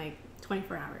happen like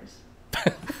 24 hours.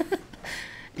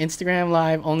 Instagram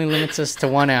Live only limits us to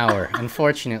 1 hour,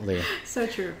 unfortunately. So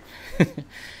true.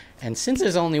 And since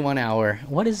there's only 1 hour,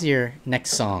 what is your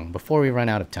next song before we run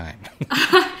out of time?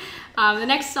 The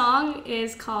next song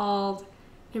is called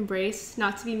Embrace,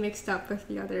 not to be mixed up with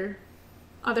the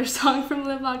other song from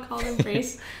Live Loud called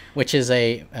Embrace. Which is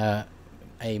a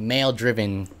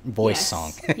male-driven voice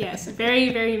song. Yes,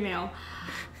 very, very male.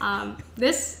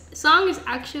 This song is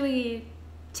actually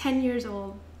 10 years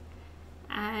old.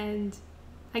 And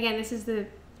again, this is the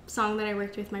song that I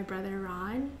worked with my brother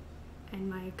Ron and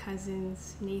my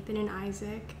cousins Nathan and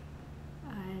Isaac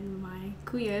and my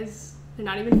kuyas. They're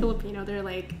not even Filipino, they're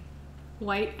like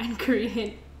white and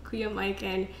Korean. Kuya Mike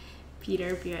and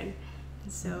Peter Bjorn.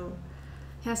 And so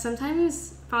yeah,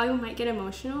 sometimes probably might get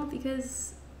emotional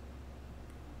because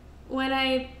when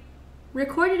I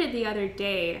recorded it the other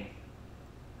day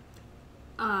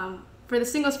for the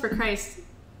Singles for Christ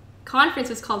conference,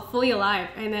 was called Fully Alive,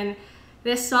 and then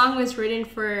this song was written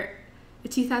for the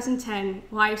 2010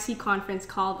 YFC conference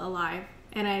called Alive.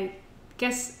 And I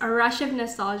guess a rush of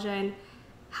nostalgia and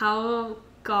how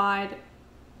God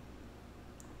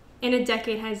in a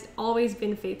decade has always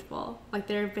been faithful. Like,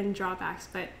 there have been drawbacks,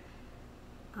 but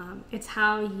it's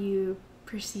how you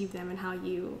perceive them and how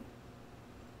you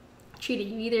treat it.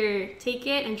 You either take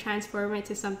it and transform it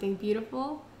to something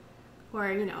beautiful,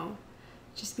 or, you know,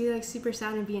 just be like super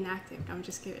sad and be inactive. No, I'm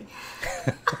just kidding.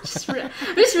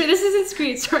 This isn't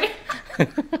screen, sorry.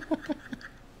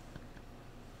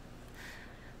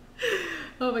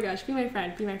 Oh my gosh, be my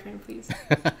friend, please.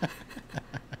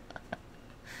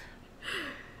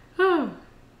 Oh,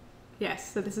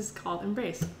 yes, so this is called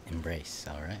Embrace. Embrace,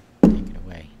 all right. Take it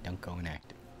away. Don't go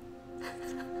inactive.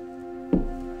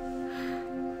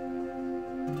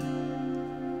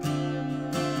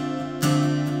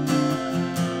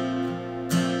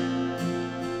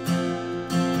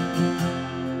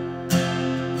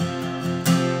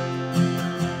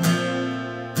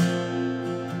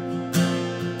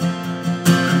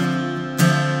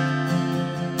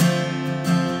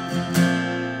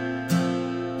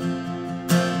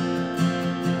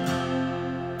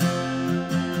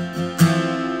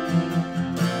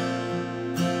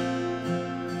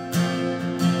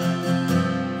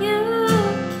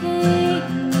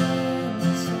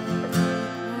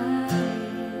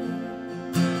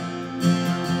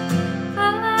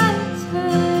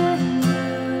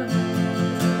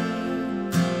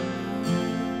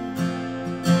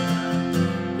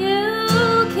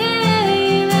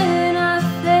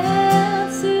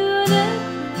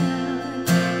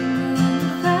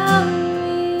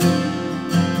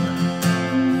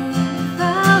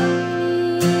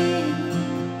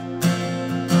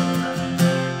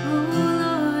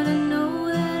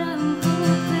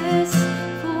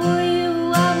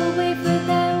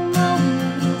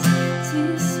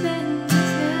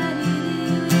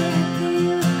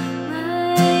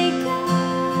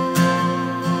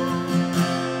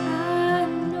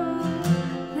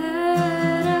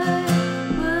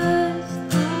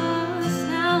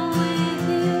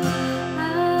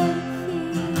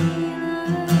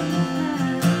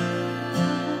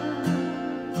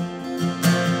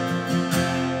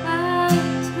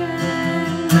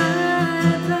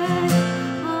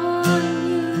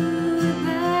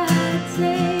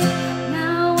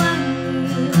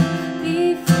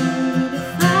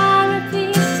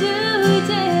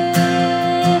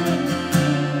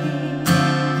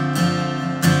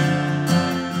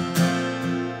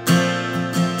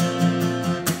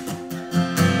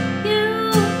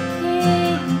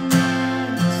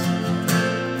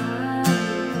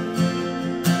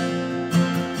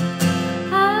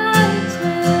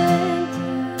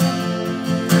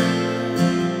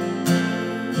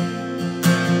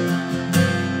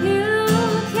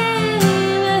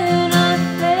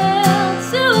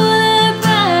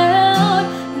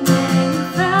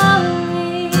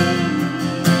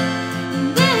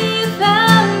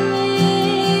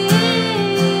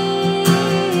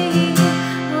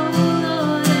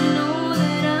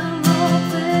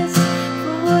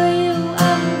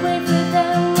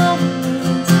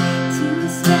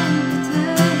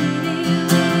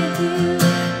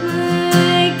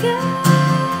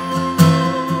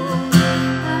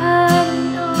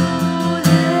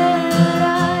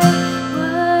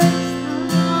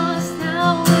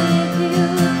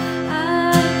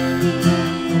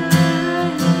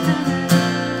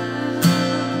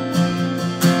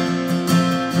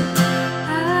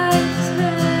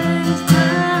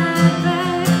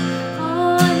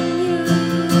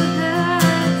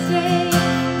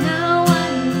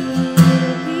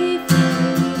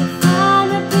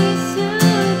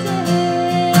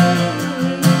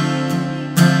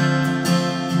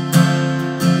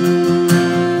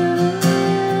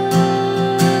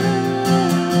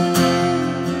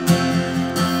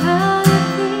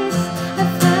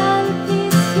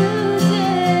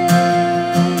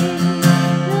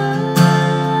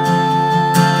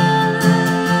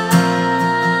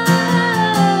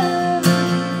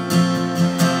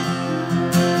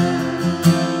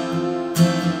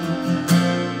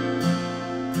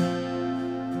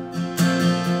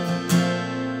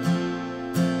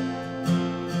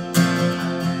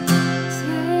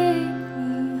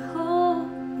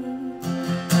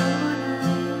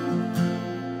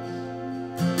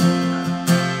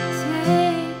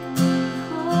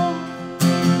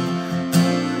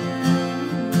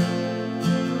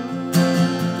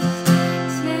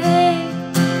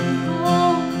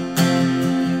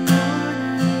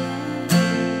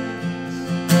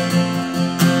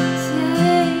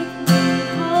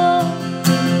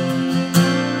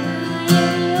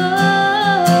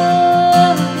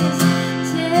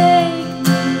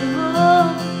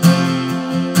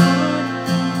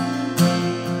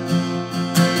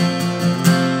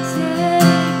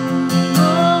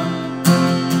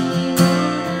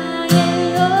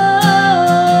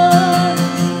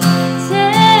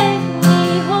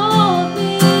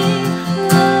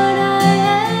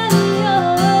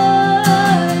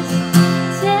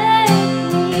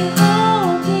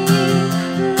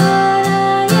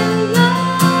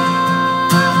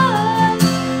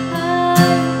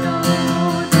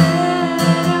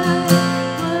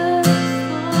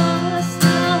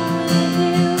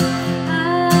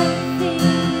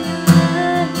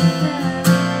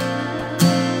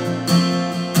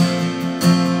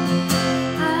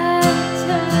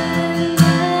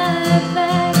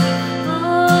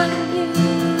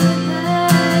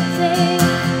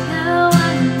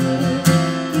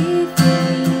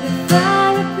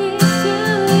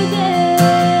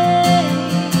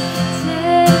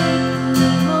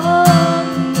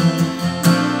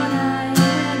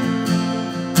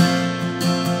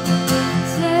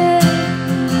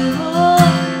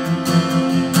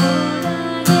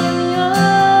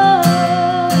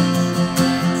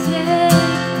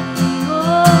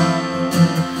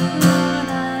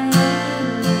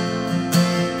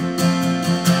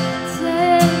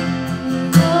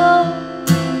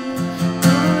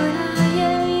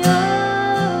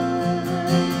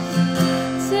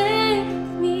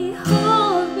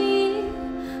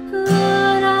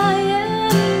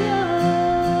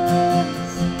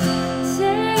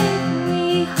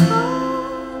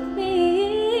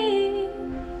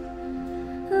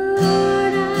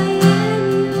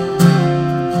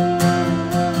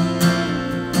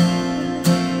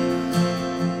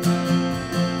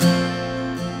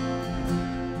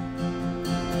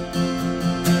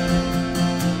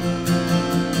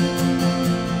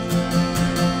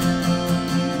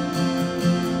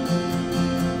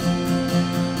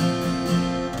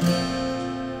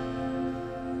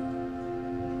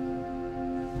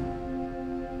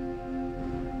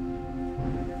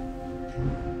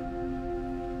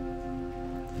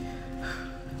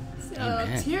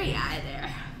 teary-eyed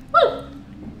there. Woo!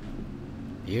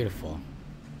 Beautiful.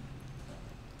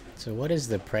 So what is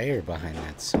the prayer behind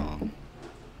that song?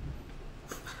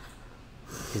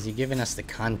 Because you've given us the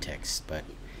context, but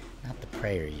not the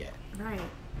prayer yet. Right.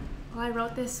 Well, I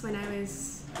wrote this when I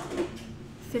was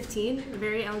 15,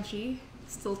 very LG,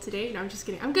 still today. No, I'm just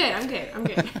kidding. I'm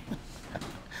good.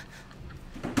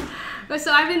 But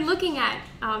so I've been looking at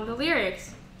the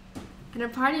lyrics, and a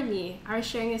part of me, I was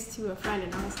sharing this to a friend,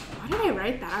 and I was like, why did I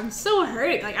write that? I'm so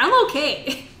hurt. Like, I'm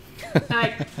okay.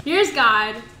 Like, here's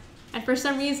God, and for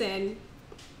some reason,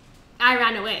 I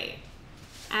ran away.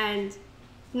 And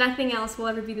nothing else will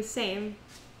ever be the same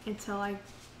until I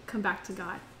come back to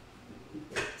God.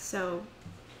 So,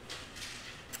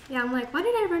 yeah, I'm like, why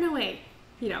did I run away?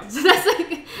 You know, so that's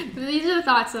like, these are the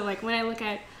thoughts of like when I look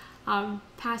at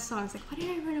past songs, like, why did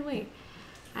I run away?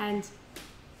 And,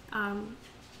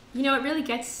 you know, what really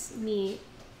gets me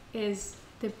is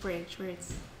the bridge where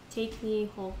it's take me,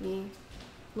 hold me,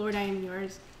 Lord, I am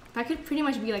yours. That could pretty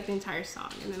much be like the entire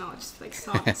song, and then I'll just like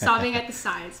sobbing at the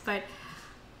sides. But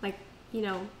like, you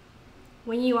know,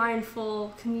 when you are in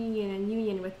full communion and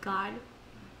union with God,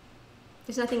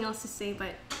 there's nothing else to say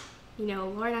but, you know,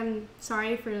 Lord, I'm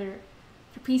sorry for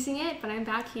piecing it, but I'm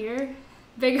back here,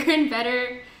 bigger and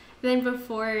better than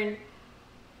before, and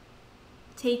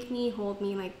take me, hold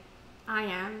me, like I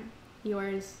am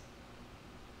yours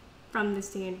from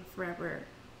this day and forever,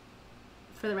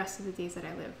 for the rest of the days that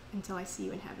I live, until I see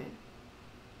you in heaven.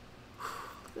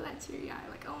 Look at that teary eye,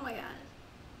 like, oh my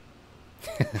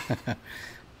God.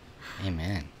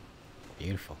 Amen.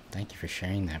 Beautiful. Thank you for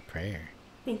sharing that prayer.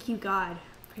 Thank you, God.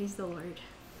 Praise the Lord.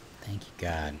 Thank you,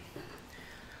 God.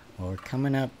 Well, we're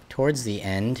coming up towards the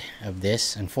end of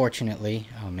this, unfortunately.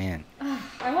 Oh, man.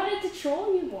 I wanted to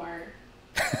troll you more.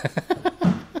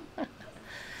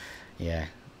 Yeah.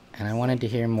 And I wanted to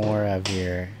hear more of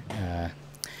your,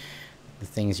 the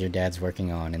things your dad's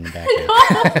working on in the background.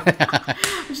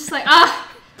 I'm just like,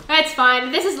 that's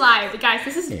fine. This is live. Guys,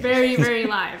 this is very, very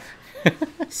live.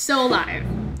 So live.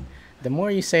 The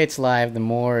more you say it's live, the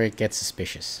more it gets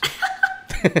suspicious.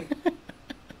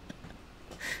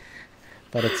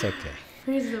 But it's okay.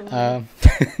 Praise the Lord.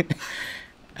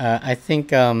 I think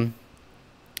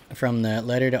from the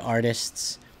letter to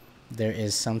artists, there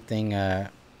is something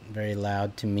very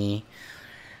loud to me.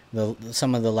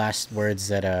 Some of the last words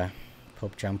that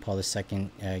Pope John Paul II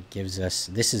gives us: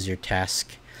 "This is your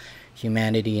task.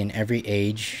 Humanity in every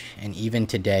age, and even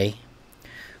today,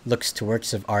 looks to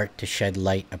works of art to shed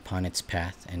light upon its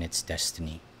path and its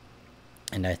destiny."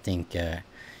 And I think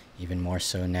even more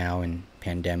so now in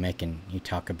pandemic, and you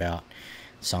talk about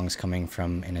songs coming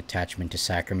from an attachment to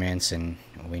sacraments, and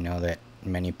we know that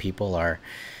many people are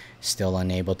still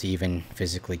unable to even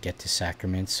physically get to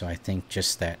sacraments. So I think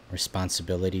just that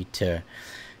responsibility to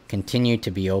continue to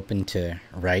be open to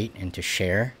write and to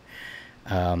share.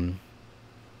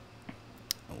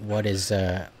 What is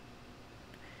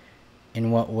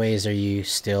in what ways are you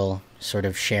still sort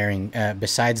of sharing,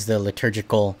 besides the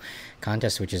liturgical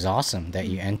contest, which is awesome that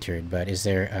you entered, but is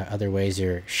there other ways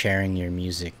you're sharing your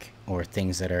music or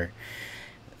things that are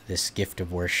this gift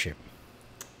of worship?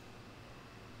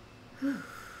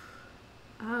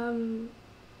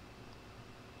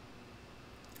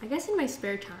 I guess in my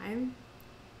spare time,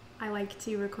 I like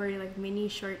to record like mini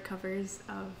short covers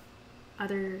of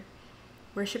other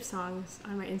worship songs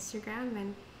on my Instagram,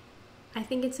 and I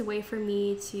think it's a way for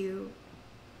me to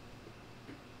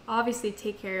obviously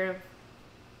take care of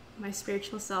my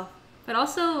spiritual self, but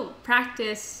also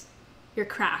practice your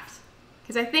craft.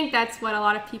 Because I think that's what a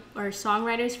lot of people or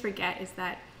songwriters forget, is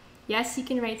that yes, you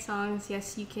can write songs,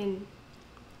 yes, you can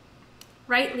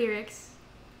write lyrics,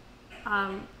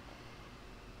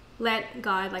 let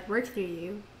God like work through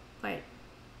you, but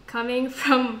coming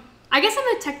from, I guess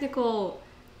I'm a technical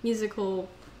musical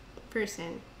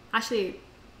person. Actually,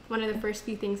 one of the first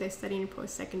few things I studied in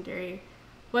post-secondary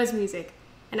was music,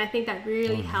 and I think that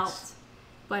really helped.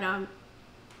 But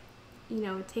you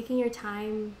know, taking your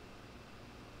time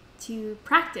to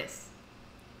practice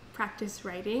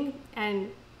writing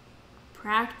and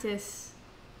practice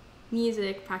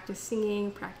music, practice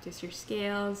singing, practice your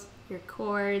scales, your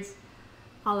chords,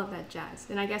 all of that jazz.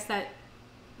 And I guess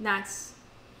that's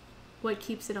what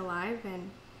keeps it alive.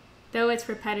 And though it's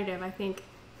repetitive, I think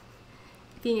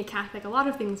being a Catholic, a lot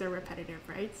of things are repetitive,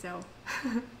 right? So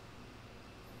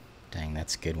Dang,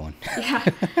 that's a good one. yeah.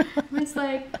 It's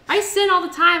like, I sin all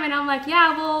the time, and I'm like,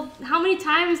 yeah, well, how many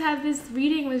times have this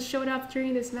reading was showed up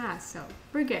during this Mass? So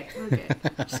we're good.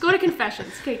 Just go to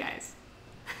confessions. Okay, guys.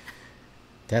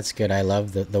 That's good. I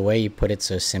love the way you put it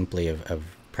so simply of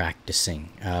practicing.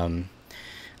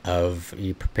 of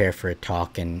you prepare for a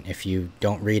talk, and if you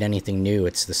don't read anything new,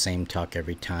 it's the same talk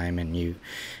every time. And you,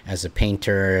 as a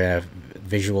painter, a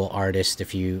visual artist,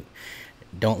 if you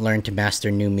don't learn to master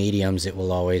new mediums, it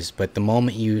will always, but the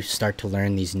moment you start to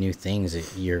learn these new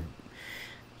things, your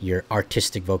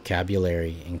artistic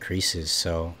vocabulary increases.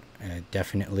 So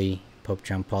definitely Pope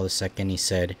John Paul II, he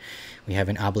said, we have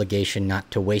an obligation not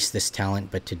to waste this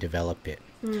talent, but to develop it.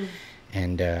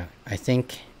 And I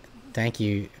think, thank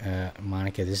you,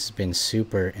 Monica. This has been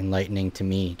super enlightening to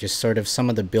me. Just sort of some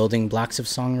of the building blocks of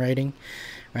songwriting,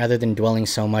 rather than dwelling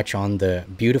so much on the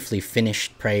beautifully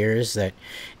finished prayers that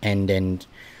and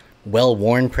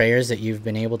well-worn prayers that you've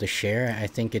been able to share. I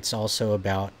think it's also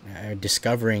about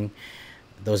discovering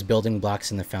those building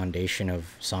blocks in the foundation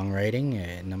of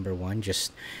songwriting. Number one,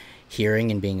 just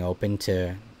hearing and being open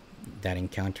to that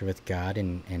encounter with God,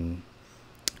 and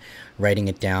writing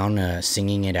it down,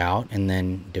 singing it out, and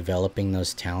then developing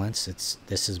those talents.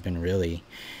 This has been really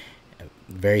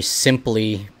very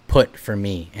simply put for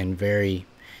me, and very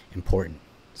important.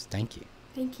 So thank you.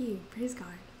 Thank you. Praise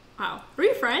God. Wow. Are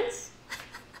we friends?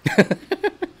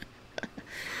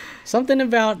 Something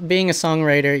about being a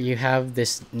songwriter, you have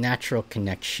this natural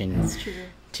connection That's true.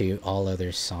 to all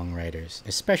other songwriters,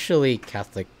 especially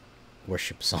Catholic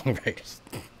worship songwriters.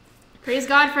 Praise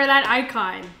God for that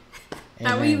icon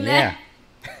that we Amen. met.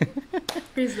 Yeah.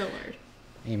 Praise the Lord.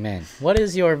 Amen. What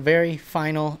is your very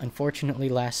final, unfortunately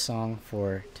last song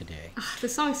for today? The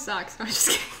song sucks. I'm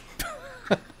just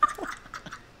kidding.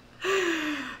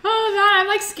 Oh God, I'm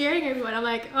like scaring everyone. I'm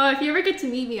like, oh, if you ever get to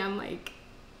meet me,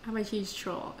 I'm a huge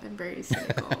troll. I'm very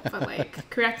cynical, but like,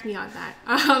 correct me on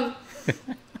that.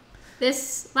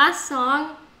 This last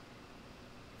song,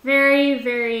 very,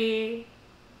 very,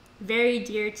 very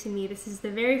dear to me. This is the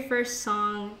very first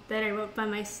song that I wrote by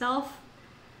myself,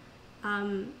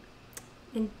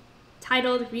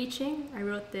 entitled Reaching. I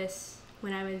wrote this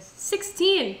when I was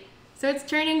 16, so it's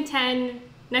turning 10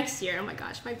 next year. Oh my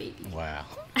gosh, my baby. Wow.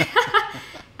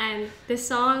 And this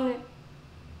song,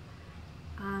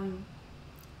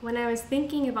 when I was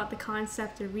thinking about the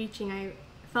concept of reaching, I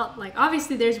felt like,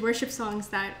 obviously there's worship songs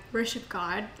that worship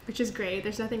God, which is great.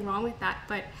 There's nothing wrong with that.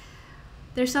 But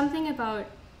there's something about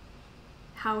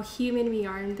how human we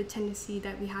are and the tendency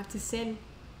that we have to sin.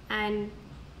 And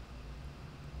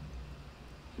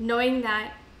knowing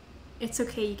that it's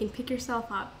okay, you can pick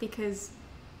yourself up, because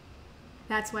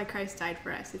that's why Christ died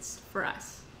for us. It's for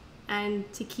us.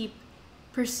 And to keep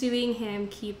pursuing him,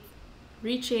 keep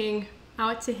reaching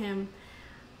out to him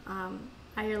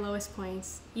at your lowest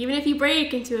points. Even if you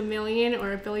break into 1 million or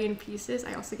 1 billion pieces,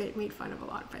 I also get made fun of a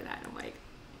lot by that. I'm like,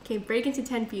 okay, break into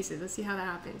 10 pieces. Let's see how that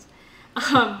happens.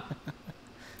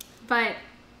 But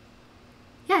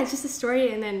yeah, it's just a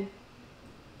story, and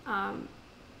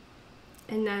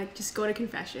then just go to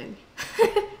confession.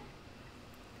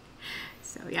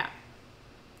 So yeah.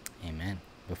 Amen.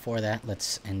 Before that,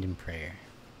 let's end in prayer.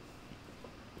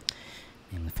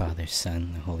 In the Father,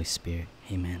 Son, the Holy Spirit.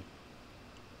 Amen.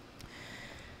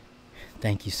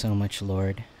 Thank you so much,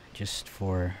 Lord, just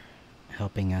for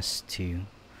helping us to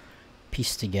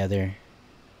piece together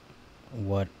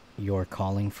what your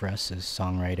calling for us as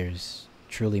songwriters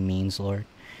truly means, Lord.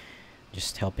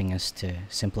 Just helping us to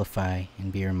simplify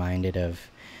and be reminded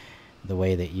of the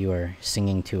way that you are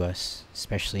singing to us,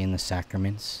 especially in the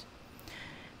sacraments.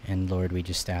 And Lord, we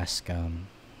just ask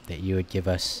that you would give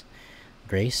us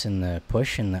grace and the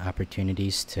push and the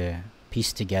opportunities to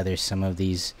piece together some of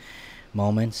these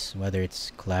moments, whether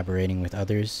it's collaborating with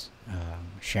others,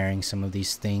 sharing some of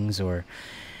these things, or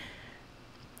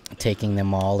taking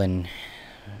them all and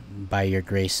by your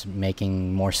grace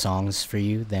making more songs for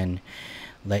you. Then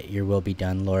let your will be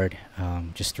done, Lord.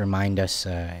 Just remind us,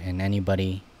 and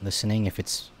anybody listening, if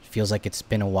it feels like it's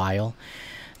been a while,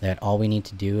 that all we need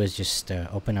to do is just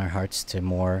open our hearts to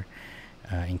more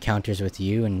encounters with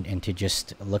you, and to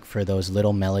just look for those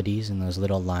little melodies and those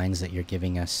little lines that you're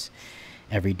giving us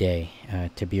every day,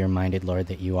 to be reminded, Lord,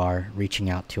 that you are reaching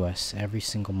out to us every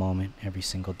single moment, every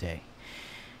single day.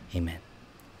 Amen.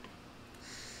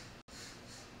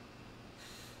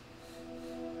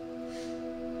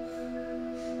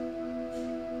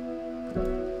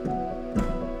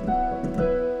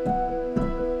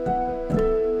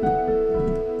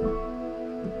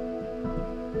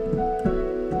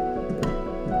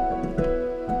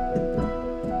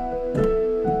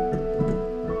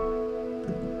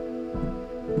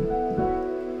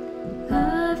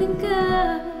 Loving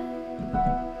God,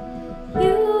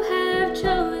 you have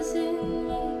chosen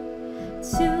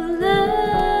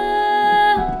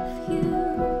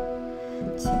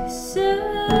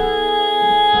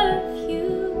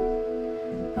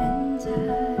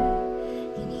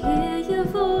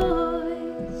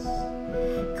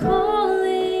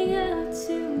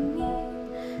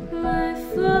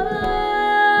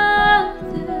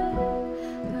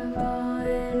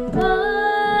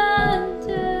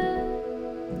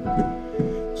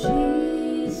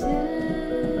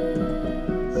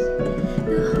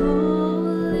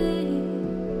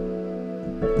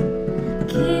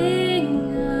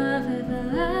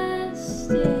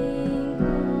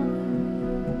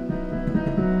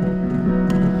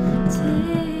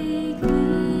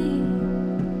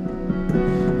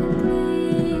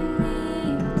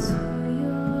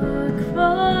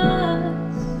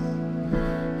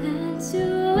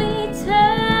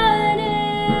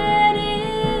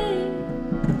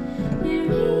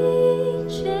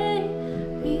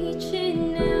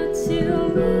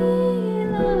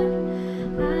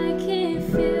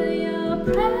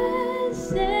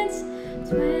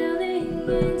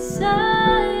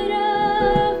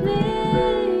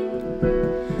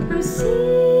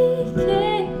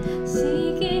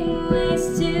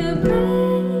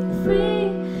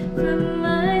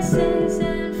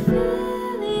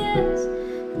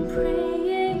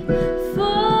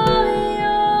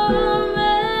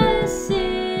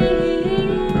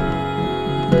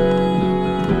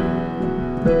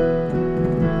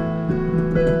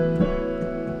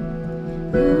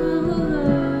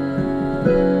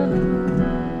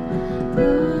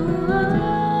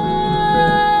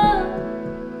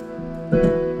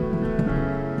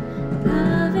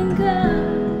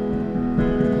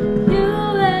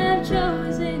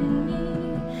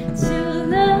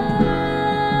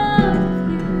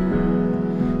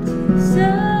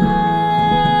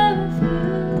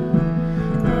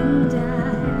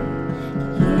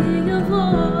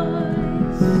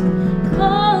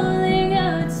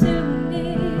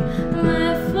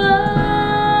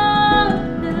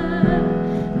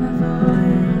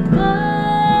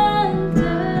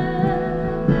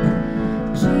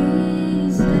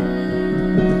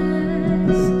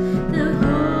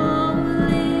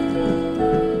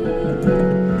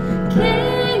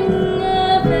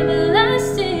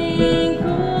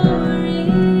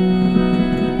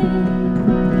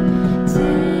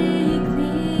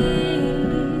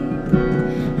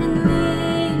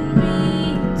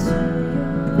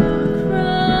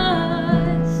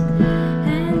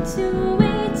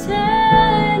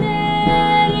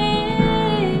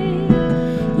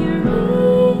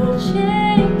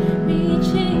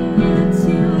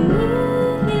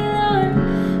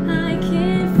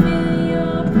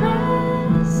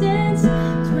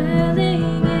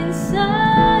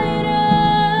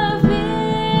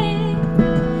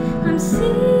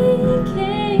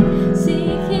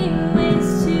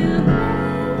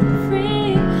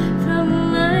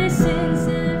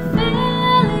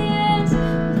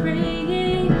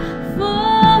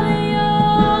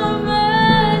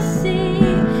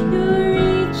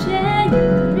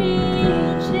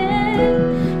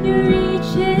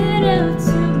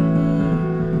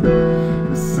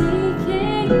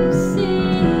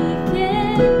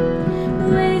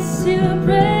the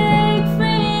praise.